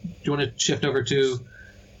you want to shift over to...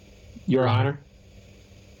 Your Honor?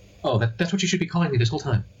 Oh, that's what you should be calling me this whole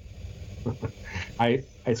time.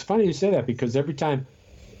 It's funny you say that because every time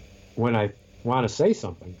when I want to say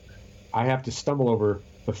something, I have to stumble over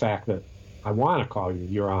the fact that I want to call you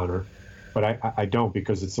Your Honor, but I don't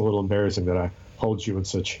because it's a little embarrassing that I hold you in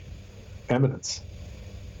such eminence.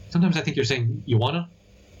 Sometimes I think you're saying you wanna,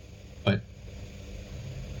 but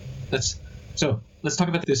let's talk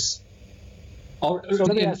about this.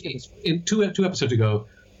 Let me ask you this. In two episodes ago,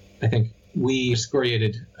 I think we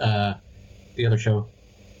excoriated the other show,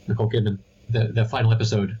 Nicole Kidman, the final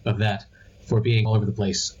episode of that for being all over the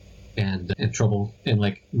place and trouble and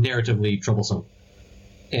like narratively troublesome.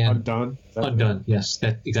 And Undone. Yes,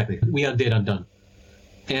 that exactly. We undid Undone.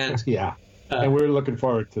 And and we're looking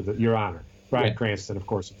forward to Your Honor. Bryan Cranston, of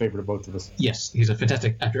course, a favorite of both of us. Yes, he's a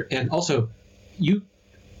fantastic actor. And also, are you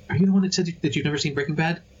the one that said that you've never seen Breaking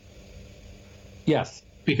Bad? Yes.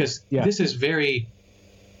 Because this is very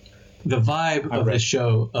the vibe of this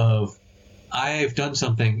show of I've done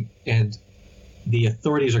something and the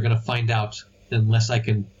authorities are going to find out unless I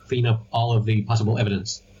can clean up all of the possible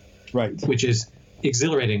evidence. Right. Which is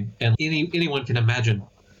exhilarating. And anyone can imagine,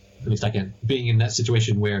 at least I can, being in that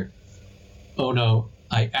situation where, oh no,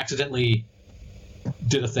 I accidentally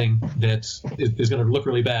did a thing that is going to look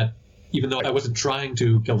really bad, even though I wasn't trying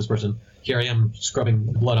to kill this person. Here I am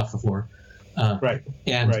scrubbing blood off the floor.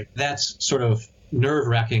 And that's sort of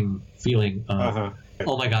nerve-wracking feeling of,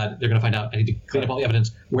 oh my God, they're going to find out. I need to clean up all the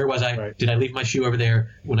evidence. Where was I? Did I leave my shoe over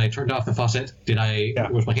there? When I turned off the faucet,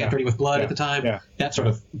 was my hand dirty with blood at the time? That sort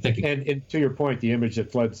of thinking. And to your point, the image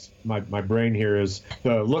that floods my brain here is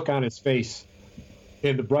the look on his face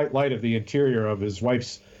in the bright light of the interior of his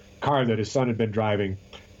wife's car that his son had been driving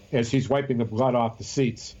as he's wiping the blood off the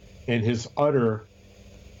seats, and his utter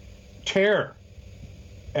terror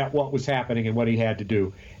at what was happening and what he had to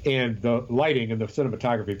do. And the lighting and the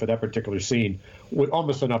cinematography for that particular scene was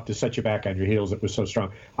almost enough to set you back on your heels. It was so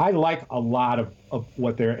strong. I like a lot of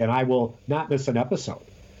what they're, and I will not miss an episode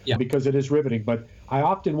because it is riveting. But I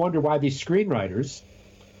often wonder why these screenwriters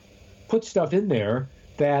put stuff in there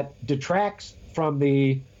that detracts from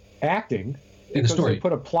the acting because they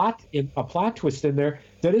put a plot twist in there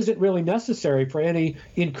that isn't really necessary for any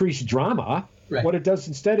increased drama. Right. What it does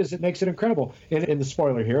instead is it makes it incredible. And in the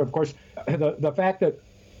spoiler here, of course, the fact that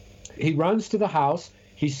he runs to the house,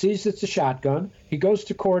 he sees it's a shotgun, he goes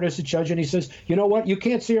to court as a judge, and he says, you know what, you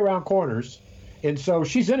can't see around corners, and so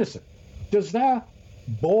she's innocent. Does that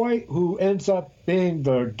boy who ends up being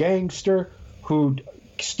the gangster who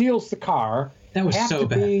steals the car have to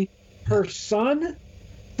be her son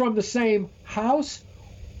from the same house?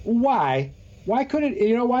 Why? Why couldn't,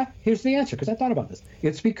 you know why? Here's the answer, because I thought about this.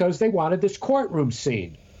 It's because they wanted this courtroom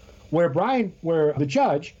scene where the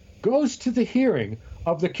judge goes to the hearing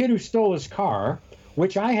of the kid who stole his car,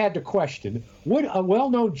 which I had to question. Would a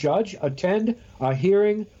well-known judge attend a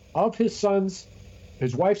hearing of his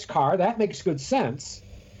wife's car? That makes good sense.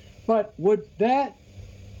 But would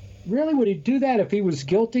he do that if he was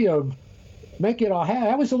guilty of making it all happen?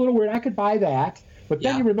 That was a little weird. I could buy that. But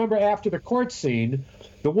then you remember after the court scene,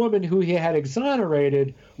 the woman who he had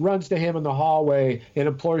exonerated runs to him in the hallway and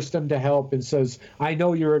implores him to help and says, I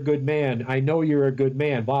know you're a good man. I know you're a good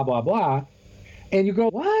man, blah, blah, blah. And you go,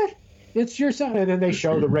 what? It's your son. And then they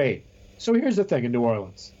show the raid. So here's the thing in New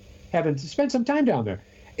Orleans. Having spent some time down there,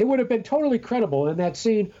 it would have been totally credible, and that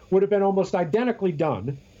scene would have been almost identically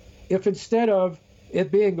done if instead of it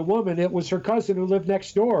being the woman, it was her cousin who lived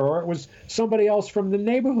next door, or it was somebody else from the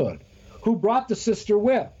neighborhood who brought the sister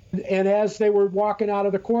with. And as they were walking out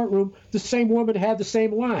of the courtroom, the same woman had the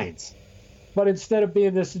same lines. But instead of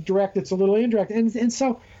being this direct, it's a little indirect. And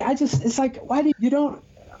so it's like, why do you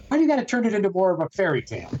got to turn it into more of a fairy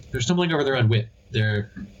tale? They're stumbling over their own wit. There's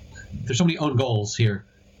so many own goals here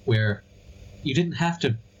where you didn't have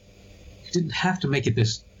to make it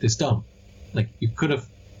this dumb. Like, you could have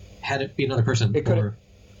had it be another person. It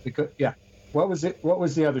could, yeah. What was it? What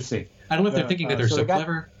was the other scene? I don't know if they're thinking that they're so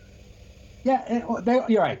clever. Yeah,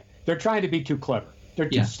 you're right. They're trying to be too clever. They're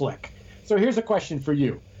too slick. So here's a question for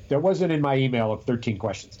you. That wasn't in my email of 13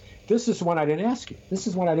 questions. This is one I didn't ask you. This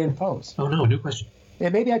is one I didn't pose. Oh, no, a new question.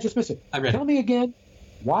 And maybe I just missed it. Tell me again,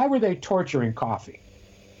 why were they torturing Coffey?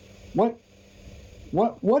 What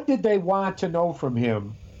did they want to know from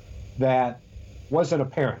him that wasn't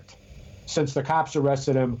apparent? Since the cops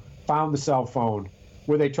arrested him, found the cell phone,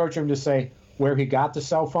 were they torturing him to say where he got the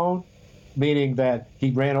cell phone? Meaning that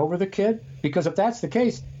he ran over the kid? Because if that's the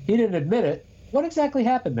case, he didn't admit it. What exactly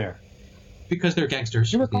happened there? Because they're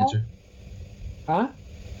gangsters. You recall? The answer. Huh?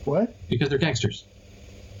 What? Because they're gangsters.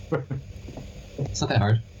 It's not that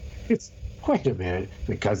hard. Wait a minute.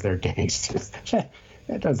 Because they're gangsters.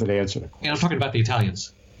 That doesn't answer the question. And I'm talking about the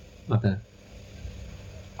Italians, not the.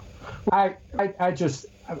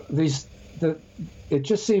 It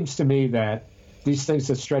just seems to me that these things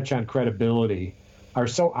that stretch on credibility are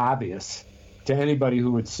so obvious to anybody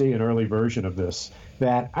who would see an early version of this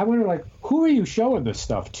that I wonder, like, who are you showing this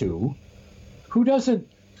stuff to? Who doesn't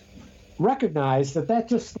recognize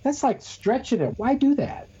that's like stretching it? Why do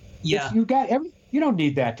that? Yeah. You don't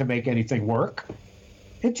need that to make anything work.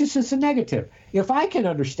 It just is a negative. If I can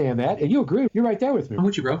understand that, and you agree, you're right there with me. I'm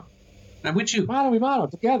with you, bro. I'm with you. Mano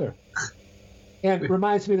together. And it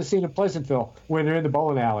reminds me of the scene in Pleasantville when they're in the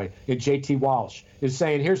bowling alley and J.T. Walsh is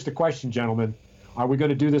saying, here's the question, gentlemen. Are we going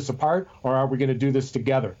to do this apart or are we going to do this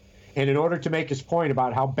together? And in order to make his point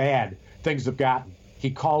about how bad things have gotten,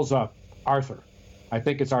 he calls up Arthur. I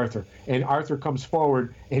think it's Arthur. And Arthur comes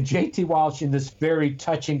forward, and J.T. Walsh, in this very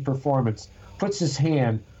touching performance, puts his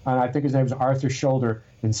hand on, I think his name is Arthur's shoulder,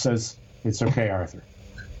 and says, it's okay, Arthur.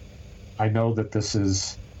 I know that this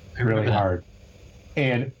is really hard.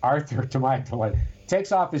 And Arthur, to my delight,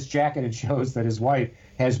 takes off his jacket and shows that his wife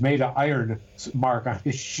has made an iron mark on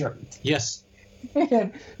his shirt. Yes.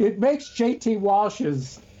 And it makes J.T.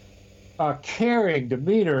 Walsh's caring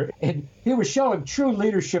demeanor, and he was showing true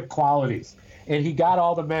leadership qualities. And he got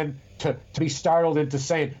all the men to be startled into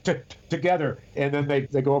saying, together. And then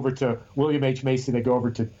they go over to William H. Macy. They go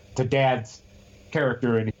over to Dad's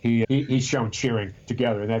character, and he's shown cheering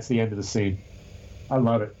together. And that's the end of the scene. I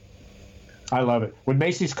love it. When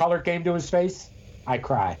Macy's color came to his face, I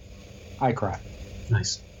cry.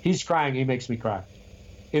 Nice. He's crying. He makes me cry.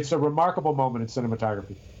 It's a remarkable moment in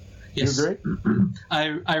cinematography. Yes. You agree?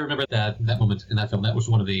 I remember that moment in that film. That was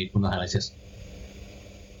one of the highlights, yes.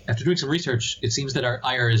 After doing some research, it seems that our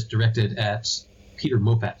ire is directed at Peter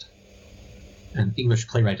Moffat, an English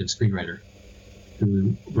playwright and screenwriter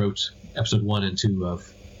who wrote episode 1 and 2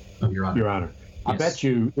 of Your Honor. Your Honor. Yes. I bet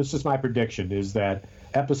you, this is my prediction, is that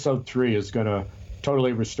episode 3 is going to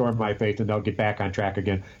totally restore my faith and they'll get back on track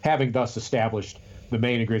again, having thus established the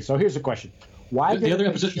main ingredients. So here's the question. Why the other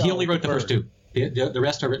episode, he only wrote the first 2. The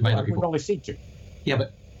rest are written by other people. We've only seen 2. Yeah,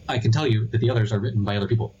 but I can tell you that the others are written by other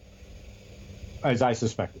people. As I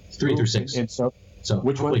suspected. 3 through 6. And so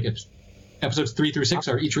which one? Episodes 3 through 6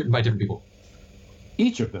 are each written by different people.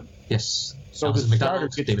 Each of them? Yes. So Alison the starter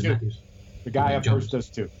McDonald, gets David 2. Matthews. The guy up first does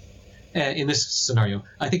 2. In this scenario,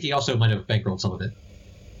 I think he also might have bankrolled some of it.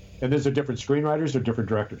 And those are different screenwriters or different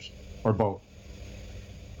directors? Or both?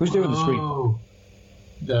 Who's doing the screen?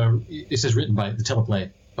 It says written by the teleplay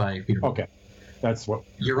by Peter. Okay. That's what.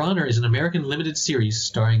 Your Honor is an American limited series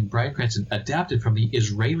starring Bryan Cranston, adapted from the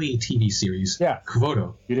Israeli TV series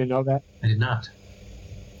Kvodo. You didn't know that? I did not.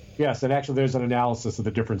 Yes, and actually there's an analysis of the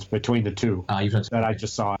difference between the two that I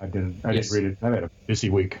just saw. I didn't read it. I had a busy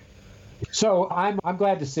week. So I'm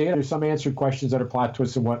glad to see it. There's some answered questions that are plot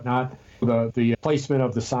twists and whatnot. The placement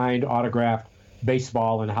of the signed autographed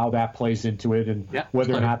baseball and how that plays into it, and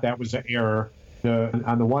whether or not that was an error.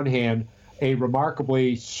 On the one hand, a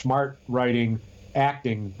remarkably smart writing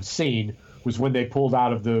acting scene was when they pulled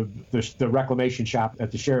out of the reclamation shop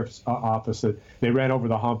at the sheriff's office that they ran over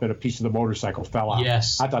the hump and a piece of the motorcycle fell out.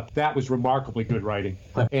 Yes. I thought that was remarkably good writing.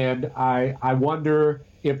 And I wonder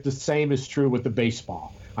if the same is true with the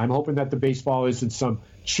baseball. I'm hoping that the baseball isn't some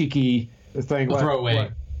cheeky thing.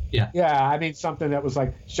 Throwaway. Yeah, I mean something that was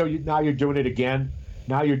like, so now you're doing it again.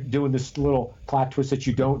 Now you're doing this little plot twist that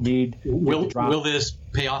you don't need. Will this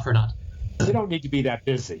pay off or not? You don't need to be that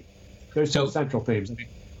busy. There's some central themes. I mean,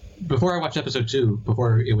 before I watched episode 2,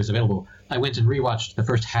 before it was available, I went and rewatched the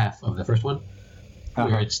first half of the first one,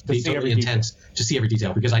 where it's totally intense to see every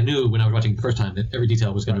detail, because I knew when I was watching the first time that every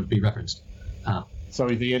detail was going to be referenced. So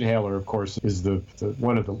the inhaler, of course, is the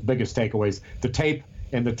one of the biggest takeaways. The tape,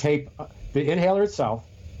 the inhaler itself,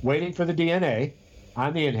 waiting for the DNA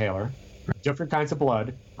on the inhaler, different kinds of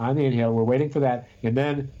blood on the inhaler. We're waiting for that, and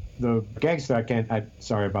then the gangster,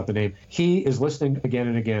 sorry about the name, he is listening again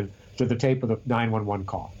and again to the tape of the 911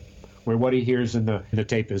 call, where what he hears in the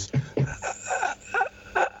tape is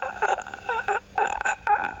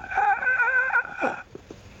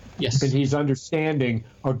yes, and he's understanding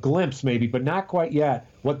a glimpse maybe, but not quite yet,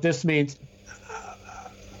 what this means.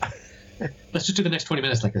 Let's just do the next 20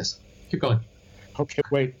 minutes like this. Keep going. Okay,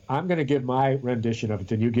 wait, I'm going to give my rendition of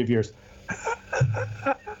it, and you give yours.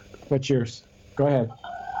 What's yours? Go ahead.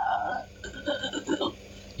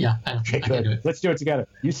 Yeah, I can do it. Let's do it together.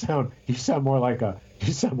 You sound more like a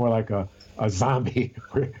zombie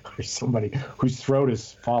or somebody whose throat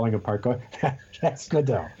is falling apart. That's good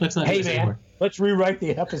though. Let's not do this anymore. Let's rewrite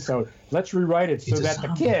the episode. Let's rewrite it so that the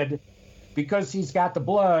kid, because he's got the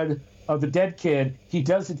blood of the dead kid, he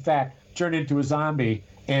does in fact turn into a zombie.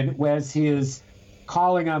 And as he is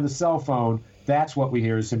calling on the cell phone, that's what we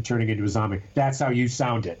hear is him turning into a zombie. That's how you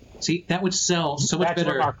sound it. See, that would sell so much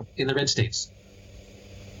better in the red states.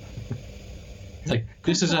 Like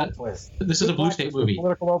this is a blue state movie.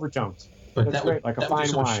 Political overtones. But that's great, like a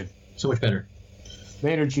fine wine. So much better.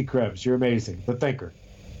 Maynard G. Krebs, you're amazing. The thinker.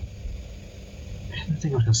 The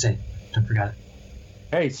thing I was going to say, I forgot it.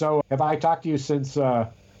 Hey, so have I talked to you since I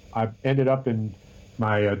ended up in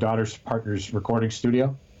my daughter's partner's recording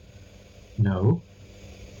studio? No.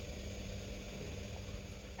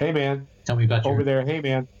 Hey, man. Tell me about over there. Hey,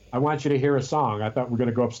 man, I want you to hear a song. I thought we were going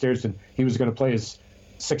to go upstairs and he was going to play his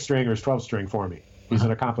 6-string or his 12-string for me. He's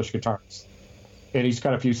an accomplished guitarist. And he's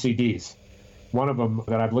got a few CDs. One of them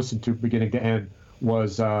that I've listened to beginning to end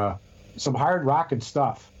was some hard rock and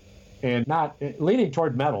stuff. And not leaning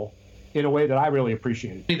toward metal in a way that I really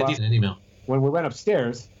appreciated. When we went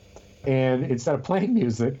upstairs, and instead of playing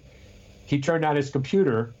music, he turned on his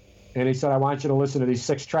computer, and he said, I want you to listen to these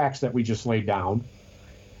 6 tracks that we just laid down.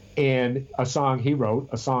 And a song he wrote,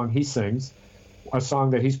 a song he sings, a song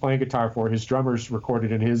that he's playing guitar for. His drummer's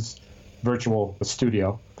recorded in his virtual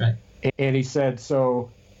studio. Right. And he said, so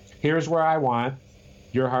here's where I want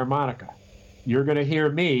your harmonica. You're going to hear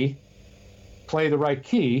me play the right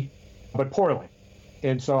key, but poorly.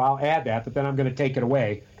 And so I'll add that, but then I'm going to take it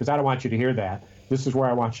away because I don't want you to hear that. This is where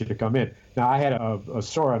I want you to come in. Now, I had a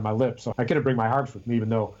sore on my lip, so I couldn't bring my harps with me, even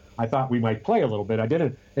though I thought we might play a little bit. I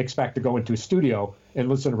didn't expect to go into a studio and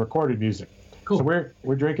listen to recorded music. Cool. So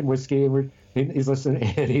we're drinking whiskey, and he's listening,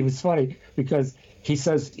 and he was funny because he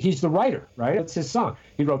says he's the writer, right? It's his song.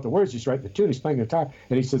 He wrote the words, he's writing the tune, he's playing the guitar,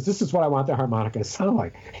 and he says, this is what I want the harmonica to sound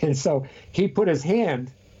like. And so he put his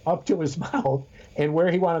hand up to his mouth, and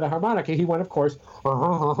where he wanted the harmonica, he went, of course,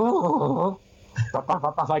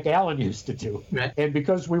 like Alan used to do. Right. And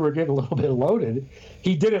because we were getting a little bit loaded,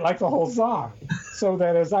 he did it like the whole song. So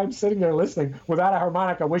that as I'm sitting there listening without a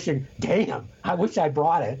harmonica, wishing, damn, I wish I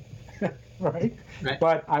brought it. Right?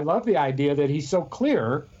 But I love the idea that he's so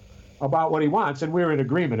clear about what he wants, and we're in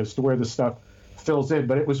agreement as to where the stuff fills in.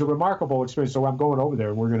 But it was a remarkable experience. So I'm going over there,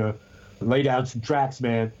 and we're going to lay down some tracks,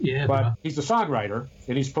 man. Yeah, but he's a songwriter,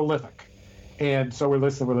 and he's prolific. And so we're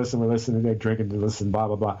listening, they're drinking, they listen, blah,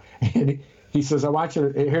 blah, blah. And he says, I want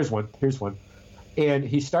you to, here's one. And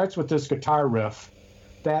he starts with this guitar riff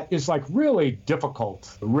that is like really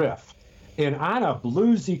difficult riff. And on a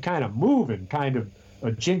bluesy kind of moving kind of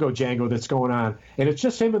a jingo jango that's going on. And it's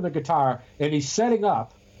just him and the guitar, and he's setting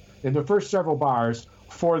up in the first several bars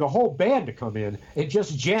for the whole band to come in and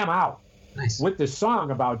just jam out with this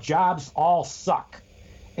song about jobs all suck.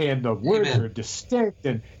 And the words are distinct,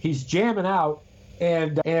 and he's jamming out.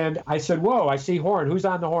 And I said, whoa, I see horn. Who's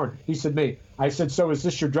on the horn? He said, me. I said, so is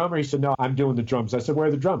this your drummer? He said, no, I'm doing the drums. I said, where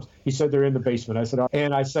are the drums? He said, they're in the basement. I said, oh.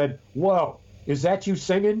 And I said, whoa, is that you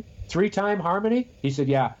singing 3-time harmony? He said,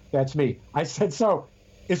 yeah, that's me. I said, so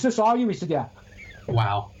is this all you? He said, yeah.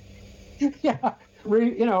 Wow. Yeah,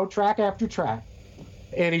 track after track.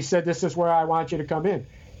 And he said, this is where I want you to come in.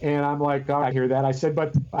 And I'm like, oh, I hear that. I said,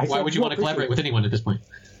 but why would you want to collaborate with anyone at this point?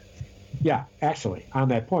 Yeah, actually, on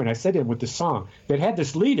that point, I said him with this song that had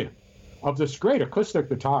this lead-in of this great acoustic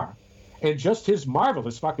guitar and just his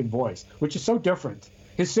marvelous fucking voice, which is so different.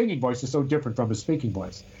 His singing voice is so different from his speaking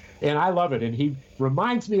voice. And I love it. And he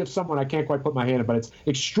reminds me of someone I can't quite put my hand on, but it's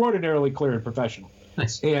extraordinarily clear and professional.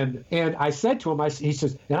 Nice. And I said to him, he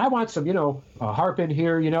says, and I want some, harp in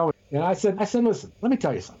here, And I said, listen, let me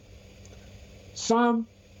tell you something. Some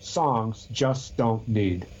songs just don't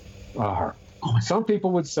need harp. Some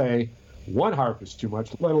people would say one harp is too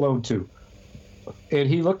much, let alone two. And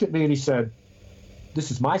he looked at me and he said,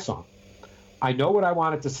 this is my song. I know what I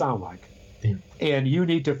want it to sound like. Damn. And you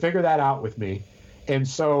need to figure that out with me. And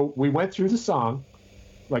so we went through the song,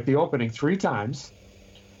 like the opening, 3 times.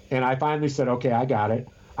 And I finally said, okay, I got it.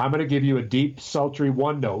 I'm going to give you a deep, sultry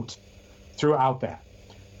one note throughout that.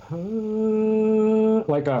 Almost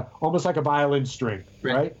like a violin string,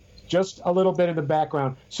 right? Just a little bit in the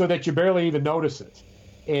background so that you barely even notice it.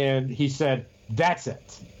 And he said, that's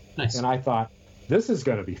it. Nice. And I thought, this is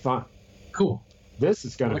going to be fun. Cool. This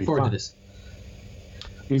is going to be fun. I look forward to this.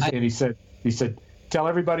 And he said, tell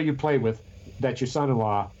everybody you play with that your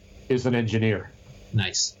son-in-law is an engineer.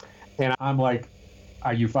 Nice. And I'm like,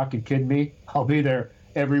 are you fucking kidding me? I'll be there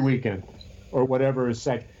every weekend or whatever is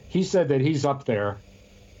said. He said that he's up there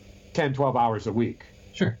 10, 12 hours a week.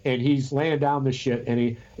 Sure. And he's laying down this shit.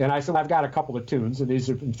 And I said, I've got a couple of tunes. And these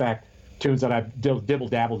are, in fact, tunes that I've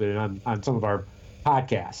dibble-dabbled in on some of our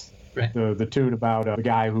podcasts. Right. The tune about a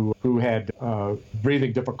guy who had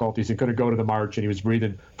breathing difficulties and couldn't go to the march, and he was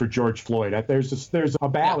breathing for George Floyd. There's a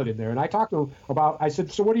ballad in there, and I talked to him about. I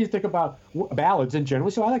said, so what do you think about ballads in general?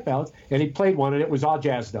 So I like ballads, and he played one, and it was all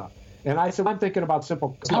jazzed up. And I said, I'm thinking about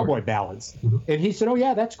simple cowboy ballads, and he said, oh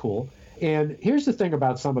yeah, that's cool. And here's the thing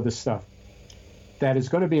about some of this stuff that is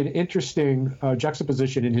going to be an interesting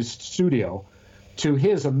juxtaposition in his studio to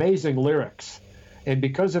his amazing lyrics, and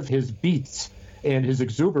because of his beats and his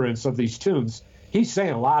exuberance of these tunes, he's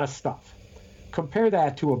saying a lot of stuff. Compare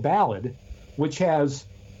that to a ballad, which has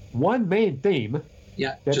one main theme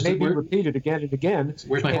that may be repeated again and again,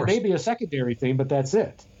 and maybe a secondary theme, but that's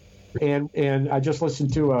it. And I just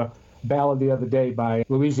listened to a ballad the other day by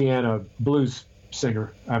Louisiana blues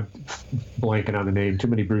singer. I'm blanking on the name. Too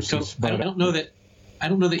many Bruces. So I don't know that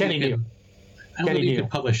you can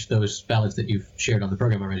publish those ballads that you've shared on the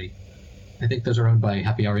program already. I think those are owned by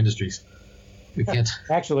Happy Hour Industries. We can't.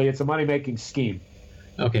 Actually, it's a money-making scheme.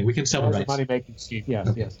 Okay, we can sell the rights. It's a money-making scheme. Yes,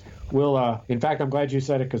 okay. Yes. We'll. In fact, I'm glad you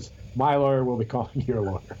said it because my lawyer will be calling your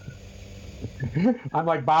lawyer. I'm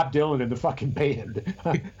like Bob Dylan in the fucking band.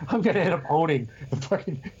 I'm going to end up owning the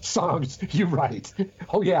fucking songs you write.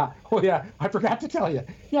 Oh yeah. I forgot to tell you.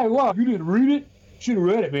 Yeah, well, you didn't read it. Should have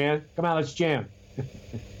read it, man. Come on, let's jam.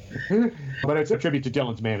 But it's a tribute to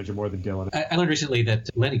Dylan's manager more than Dylan. I learned recently that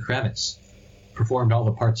Lenny Kravitz performed all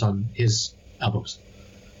the parts on his albums.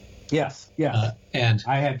 Yes. And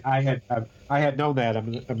I had known that.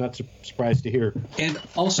 I'm not surprised to hear. And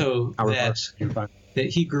also that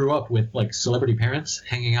he grew up with like celebrity parents,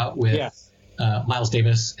 hanging out with Miles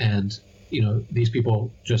Davis, and these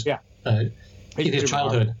people just in his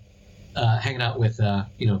childhood, hanging out with Frank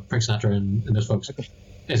Sinatra and those folks,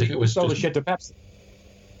 as if it was stole the shit to Pepsi.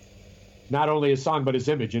 Not only his song, but his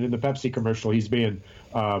image. And in the Pepsi commercial, he's being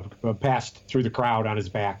passed through the crowd on his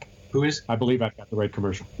back. Who is? I believe I've got the right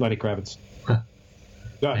commercial. Lenny Kravitz.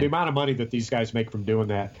 The amount of money that these guys make from doing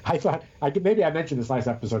that. I thought maybe I mentioned this last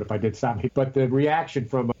episode if I did, stop me. But the reaction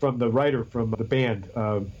from the writer from the band,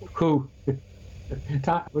 who,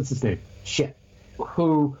 what's his name? Shit.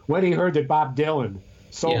 Who, when he heard that Bob Dylan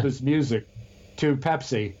sold his music to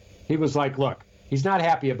Pepsi, he was like, look, he's not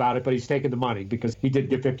happy about it, but he's taking the money because he did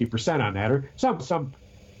get 50% on that, or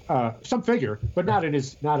some figure, but not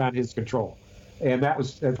on his control. And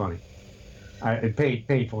that's funny.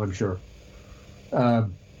 Painful, I'm sure.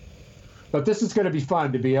 But this is going to be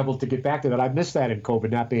fun to be able to get back to that. I missed that in COVID,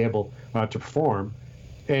 not being able to perform.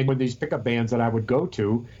 And when these pickup bands that I would go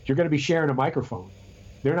to, you're going to be sharing a microphone.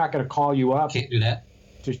 They're not going to call you up. Can't do that.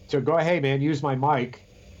 To go, hey, man, use my mic.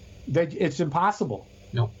 It's impossible.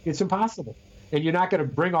 No. It's impossible. And you're not going to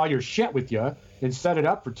bring all your shit with you and set it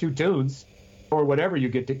up for 2 tunes or whatever you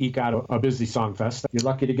get to eke out of a busy song fest. You're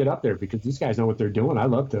lucky to get up there because these guys know what they're doing. I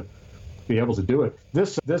love to be able to do it.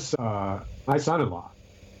 My son-in-law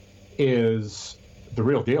is the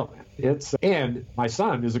real deal, man. And my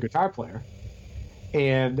son is a guitar player,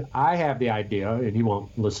 and I have the idea, and he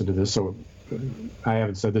won't listen to this, so I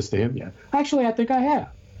haven't said this to him yet. Actually, I think I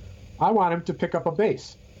have. I want him to pick up a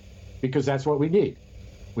bass because that's what we need.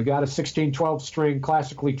 We got a 16-12 string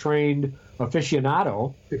classically trained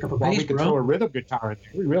aficionado. Pick up a bass, we can throw a rhythm guitar in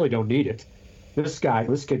there. We really don't need it. This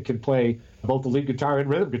kid can play both the lead guitar and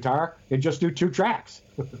rhythm guitar and just do 2 tracks.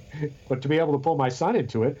 But to be able to pull my son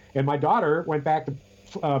into it, and my daughter went back to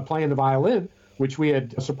playing the violin, which we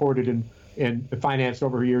had supported and financed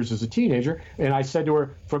over years as a teenager. And I said to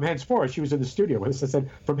her, from henceforth, she was in the studio with us, I said,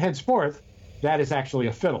 from henceforth, that is actually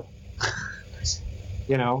a fiddle.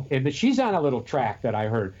 And she's on a little track that I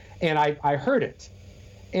heard. And I heard it.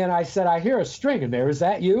 And I said, I hear a string in there. Is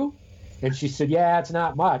that you? And she said, yeah, it's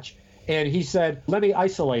not much. And he said, let me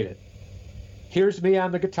isolate it. Here's me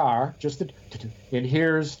on the guitar, and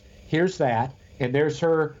here's that, and there's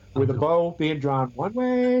her with a bow being drawn one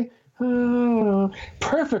way,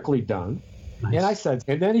 perfectly done. Nice.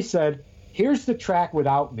 And then he said, here's the track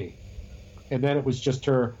without me. And then it was just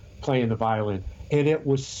her playing the violin. And it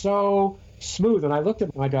was so smooth. And I looked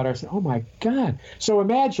at my daughter, I said, oh my God. So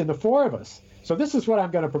imagine the four of us. So this is what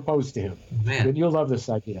I'm going to propose to him. Man. And you'll love this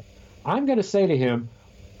idea. I'm going to say to him,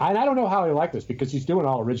 and I don't know how he'll like this because he's doing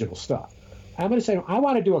all original stuff. I'm going to say, I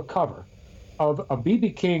want to do a cover of a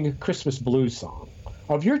B.B. King Christmas blues song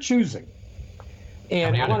of your choosing.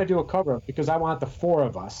 And I want to do a cover because I want the four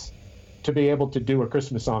of us to be able to do a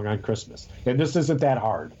Christmas song on Christmas. And this isn't that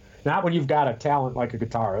hard. Not when you've got a talent like a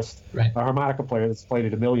guitarist, right, a harmonica player that's played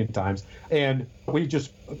it a million times. And we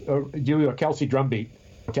just do a Kelsey drum beat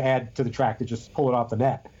to add to the track to just pull it off the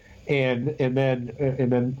net. And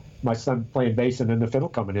then my son playing bass and then the fiddle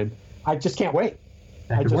coming in. I just can't wait.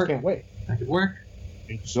 Can't wait. That could work.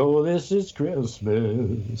 And so this is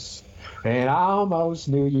Christmas and almost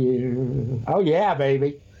New Year. Oh, yeah,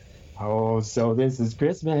 baby. Oh, so this is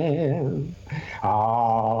Christmas.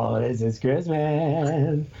 Oh, this is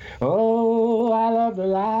Christmas. Oh, I love the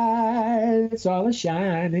lights all are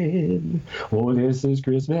shining. Oh, this is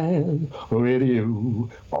Christmas with you.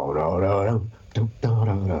 Oh, no.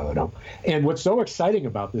 And what's so exciting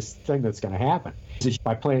about this thing that's going to happen is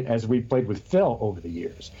by playing, as we played with Phil over the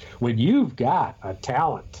years, when you've got a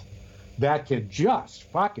talent that can just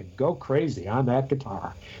fucking go crazy on that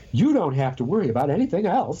guitar, you don't have to worry about anything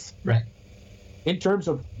else. Right. In terms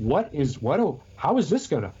of how is this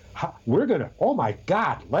gonna? Oh my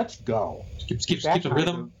God, let's go. Keep the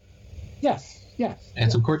rhythm. Yes.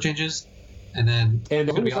 And some chord changes, and then. And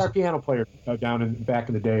who was our piano player back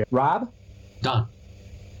in the day? Rob. Don.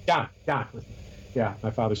 Yeah,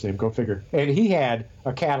 my father's name. Go figure. And he had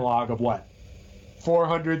a catalog of what?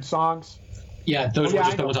 400 songs. Yeah, those were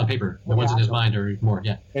just the ones on paper. The ones in his mind or more,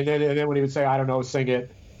 yeah. And then when he would say, I don't know, sing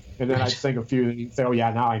it. And then I'd sing a few, and he'd say, oh,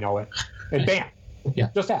 yeah, now I know it. And bam. Yeah.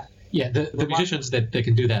 Just that. Yeah, the musicians that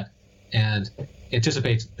can do that and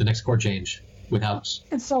anticipate the next chord change without...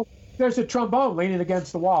 And so there's a trombone leaning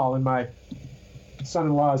against the wall in my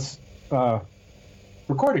son-in-law's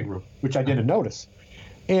recording room, which I didn't notice.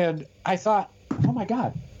 And I thought, oh, my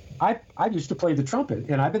God. I used to play the trumpet,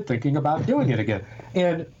 and I've been thinking about doing it again.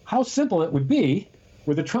 And how simple it would be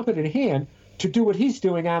with a trumpet in hand to do what he's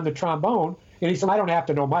doing on the trombone. And he said, I don't have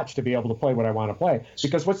to know much to be able to play what I want to play.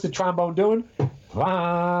 Because what's the trombone doing? Ha,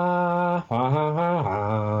 ha, ha, ha,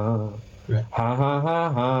 ha. Right. Ha, ha,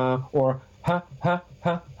 ha, ha. Or ha, ha,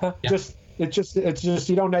 ha, ha. Yeah. It's just,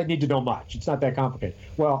 you don't need to know much. It's not that complicated.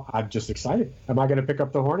 Well, I'm just excited. Am I going to pick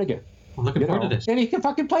up the horn again? I'm looking forward to this. And he can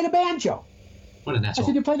fucking play the banjo. What an asshole. I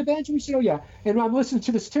said, you play the banjo? He said, oh, yeah. And I'm listening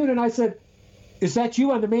to this tune, and I said, is that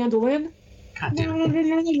you on the mandolin? God damn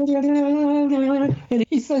it. And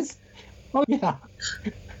he says, oh, yeah.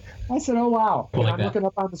 I said, oh, wow. Well, and I'm looking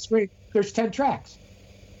up on the screen. There's 10 tracks.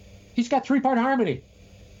 He's got 3-part harmony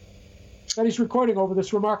that he's recording over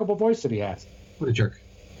this remarkable voice that he has. What a jerk.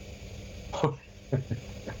 Oh,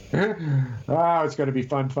 it's going to be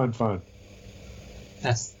fun.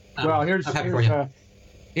 That's... well, here's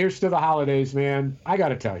to the holidays, man. I got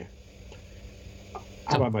to tell you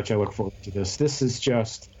how much I look forward to this. This is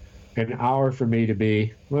just an hour for me to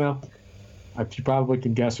be, well, you probably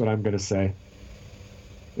can guess what I'm going to say.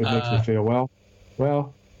 It makes me feel,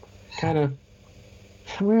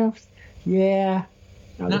 yeah.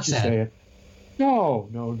 Now not sad. Say it.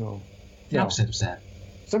 No. The opposite of sad.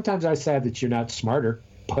 Sometimes I'm sad that you're not smarter,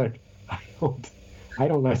 but I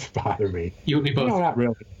don't let it bother me. You and me both. No, not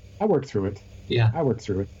really. I work through it. Yeah. I work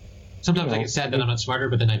through it. Sometimes I get sad that I'm not smarter,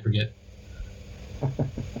 but then I forget.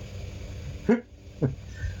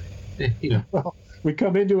 Well, we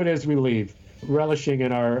come into it as we leave, relishing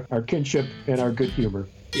in our kinship and our good humor.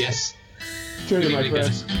 Yes. Cheers, my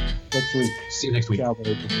friends. Next week. See you next week. Ciao,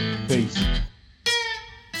 baby. Peace.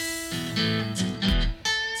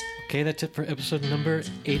 Okay, that's it for episode number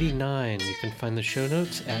 89. You can find the show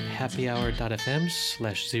notes at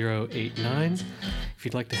happyhour.fm/089. If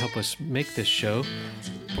you'd like to help us make this show,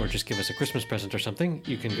 or just give us a Christmas present or something,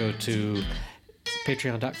 you can go to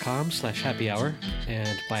patreon.com/happyhour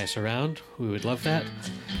and buy us around. We would love that.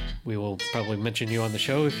 We will probably mention you on the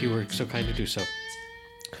show if you were so kind to do so.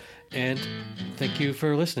 And thank you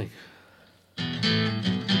for listening.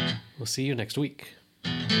 We'll see you next week.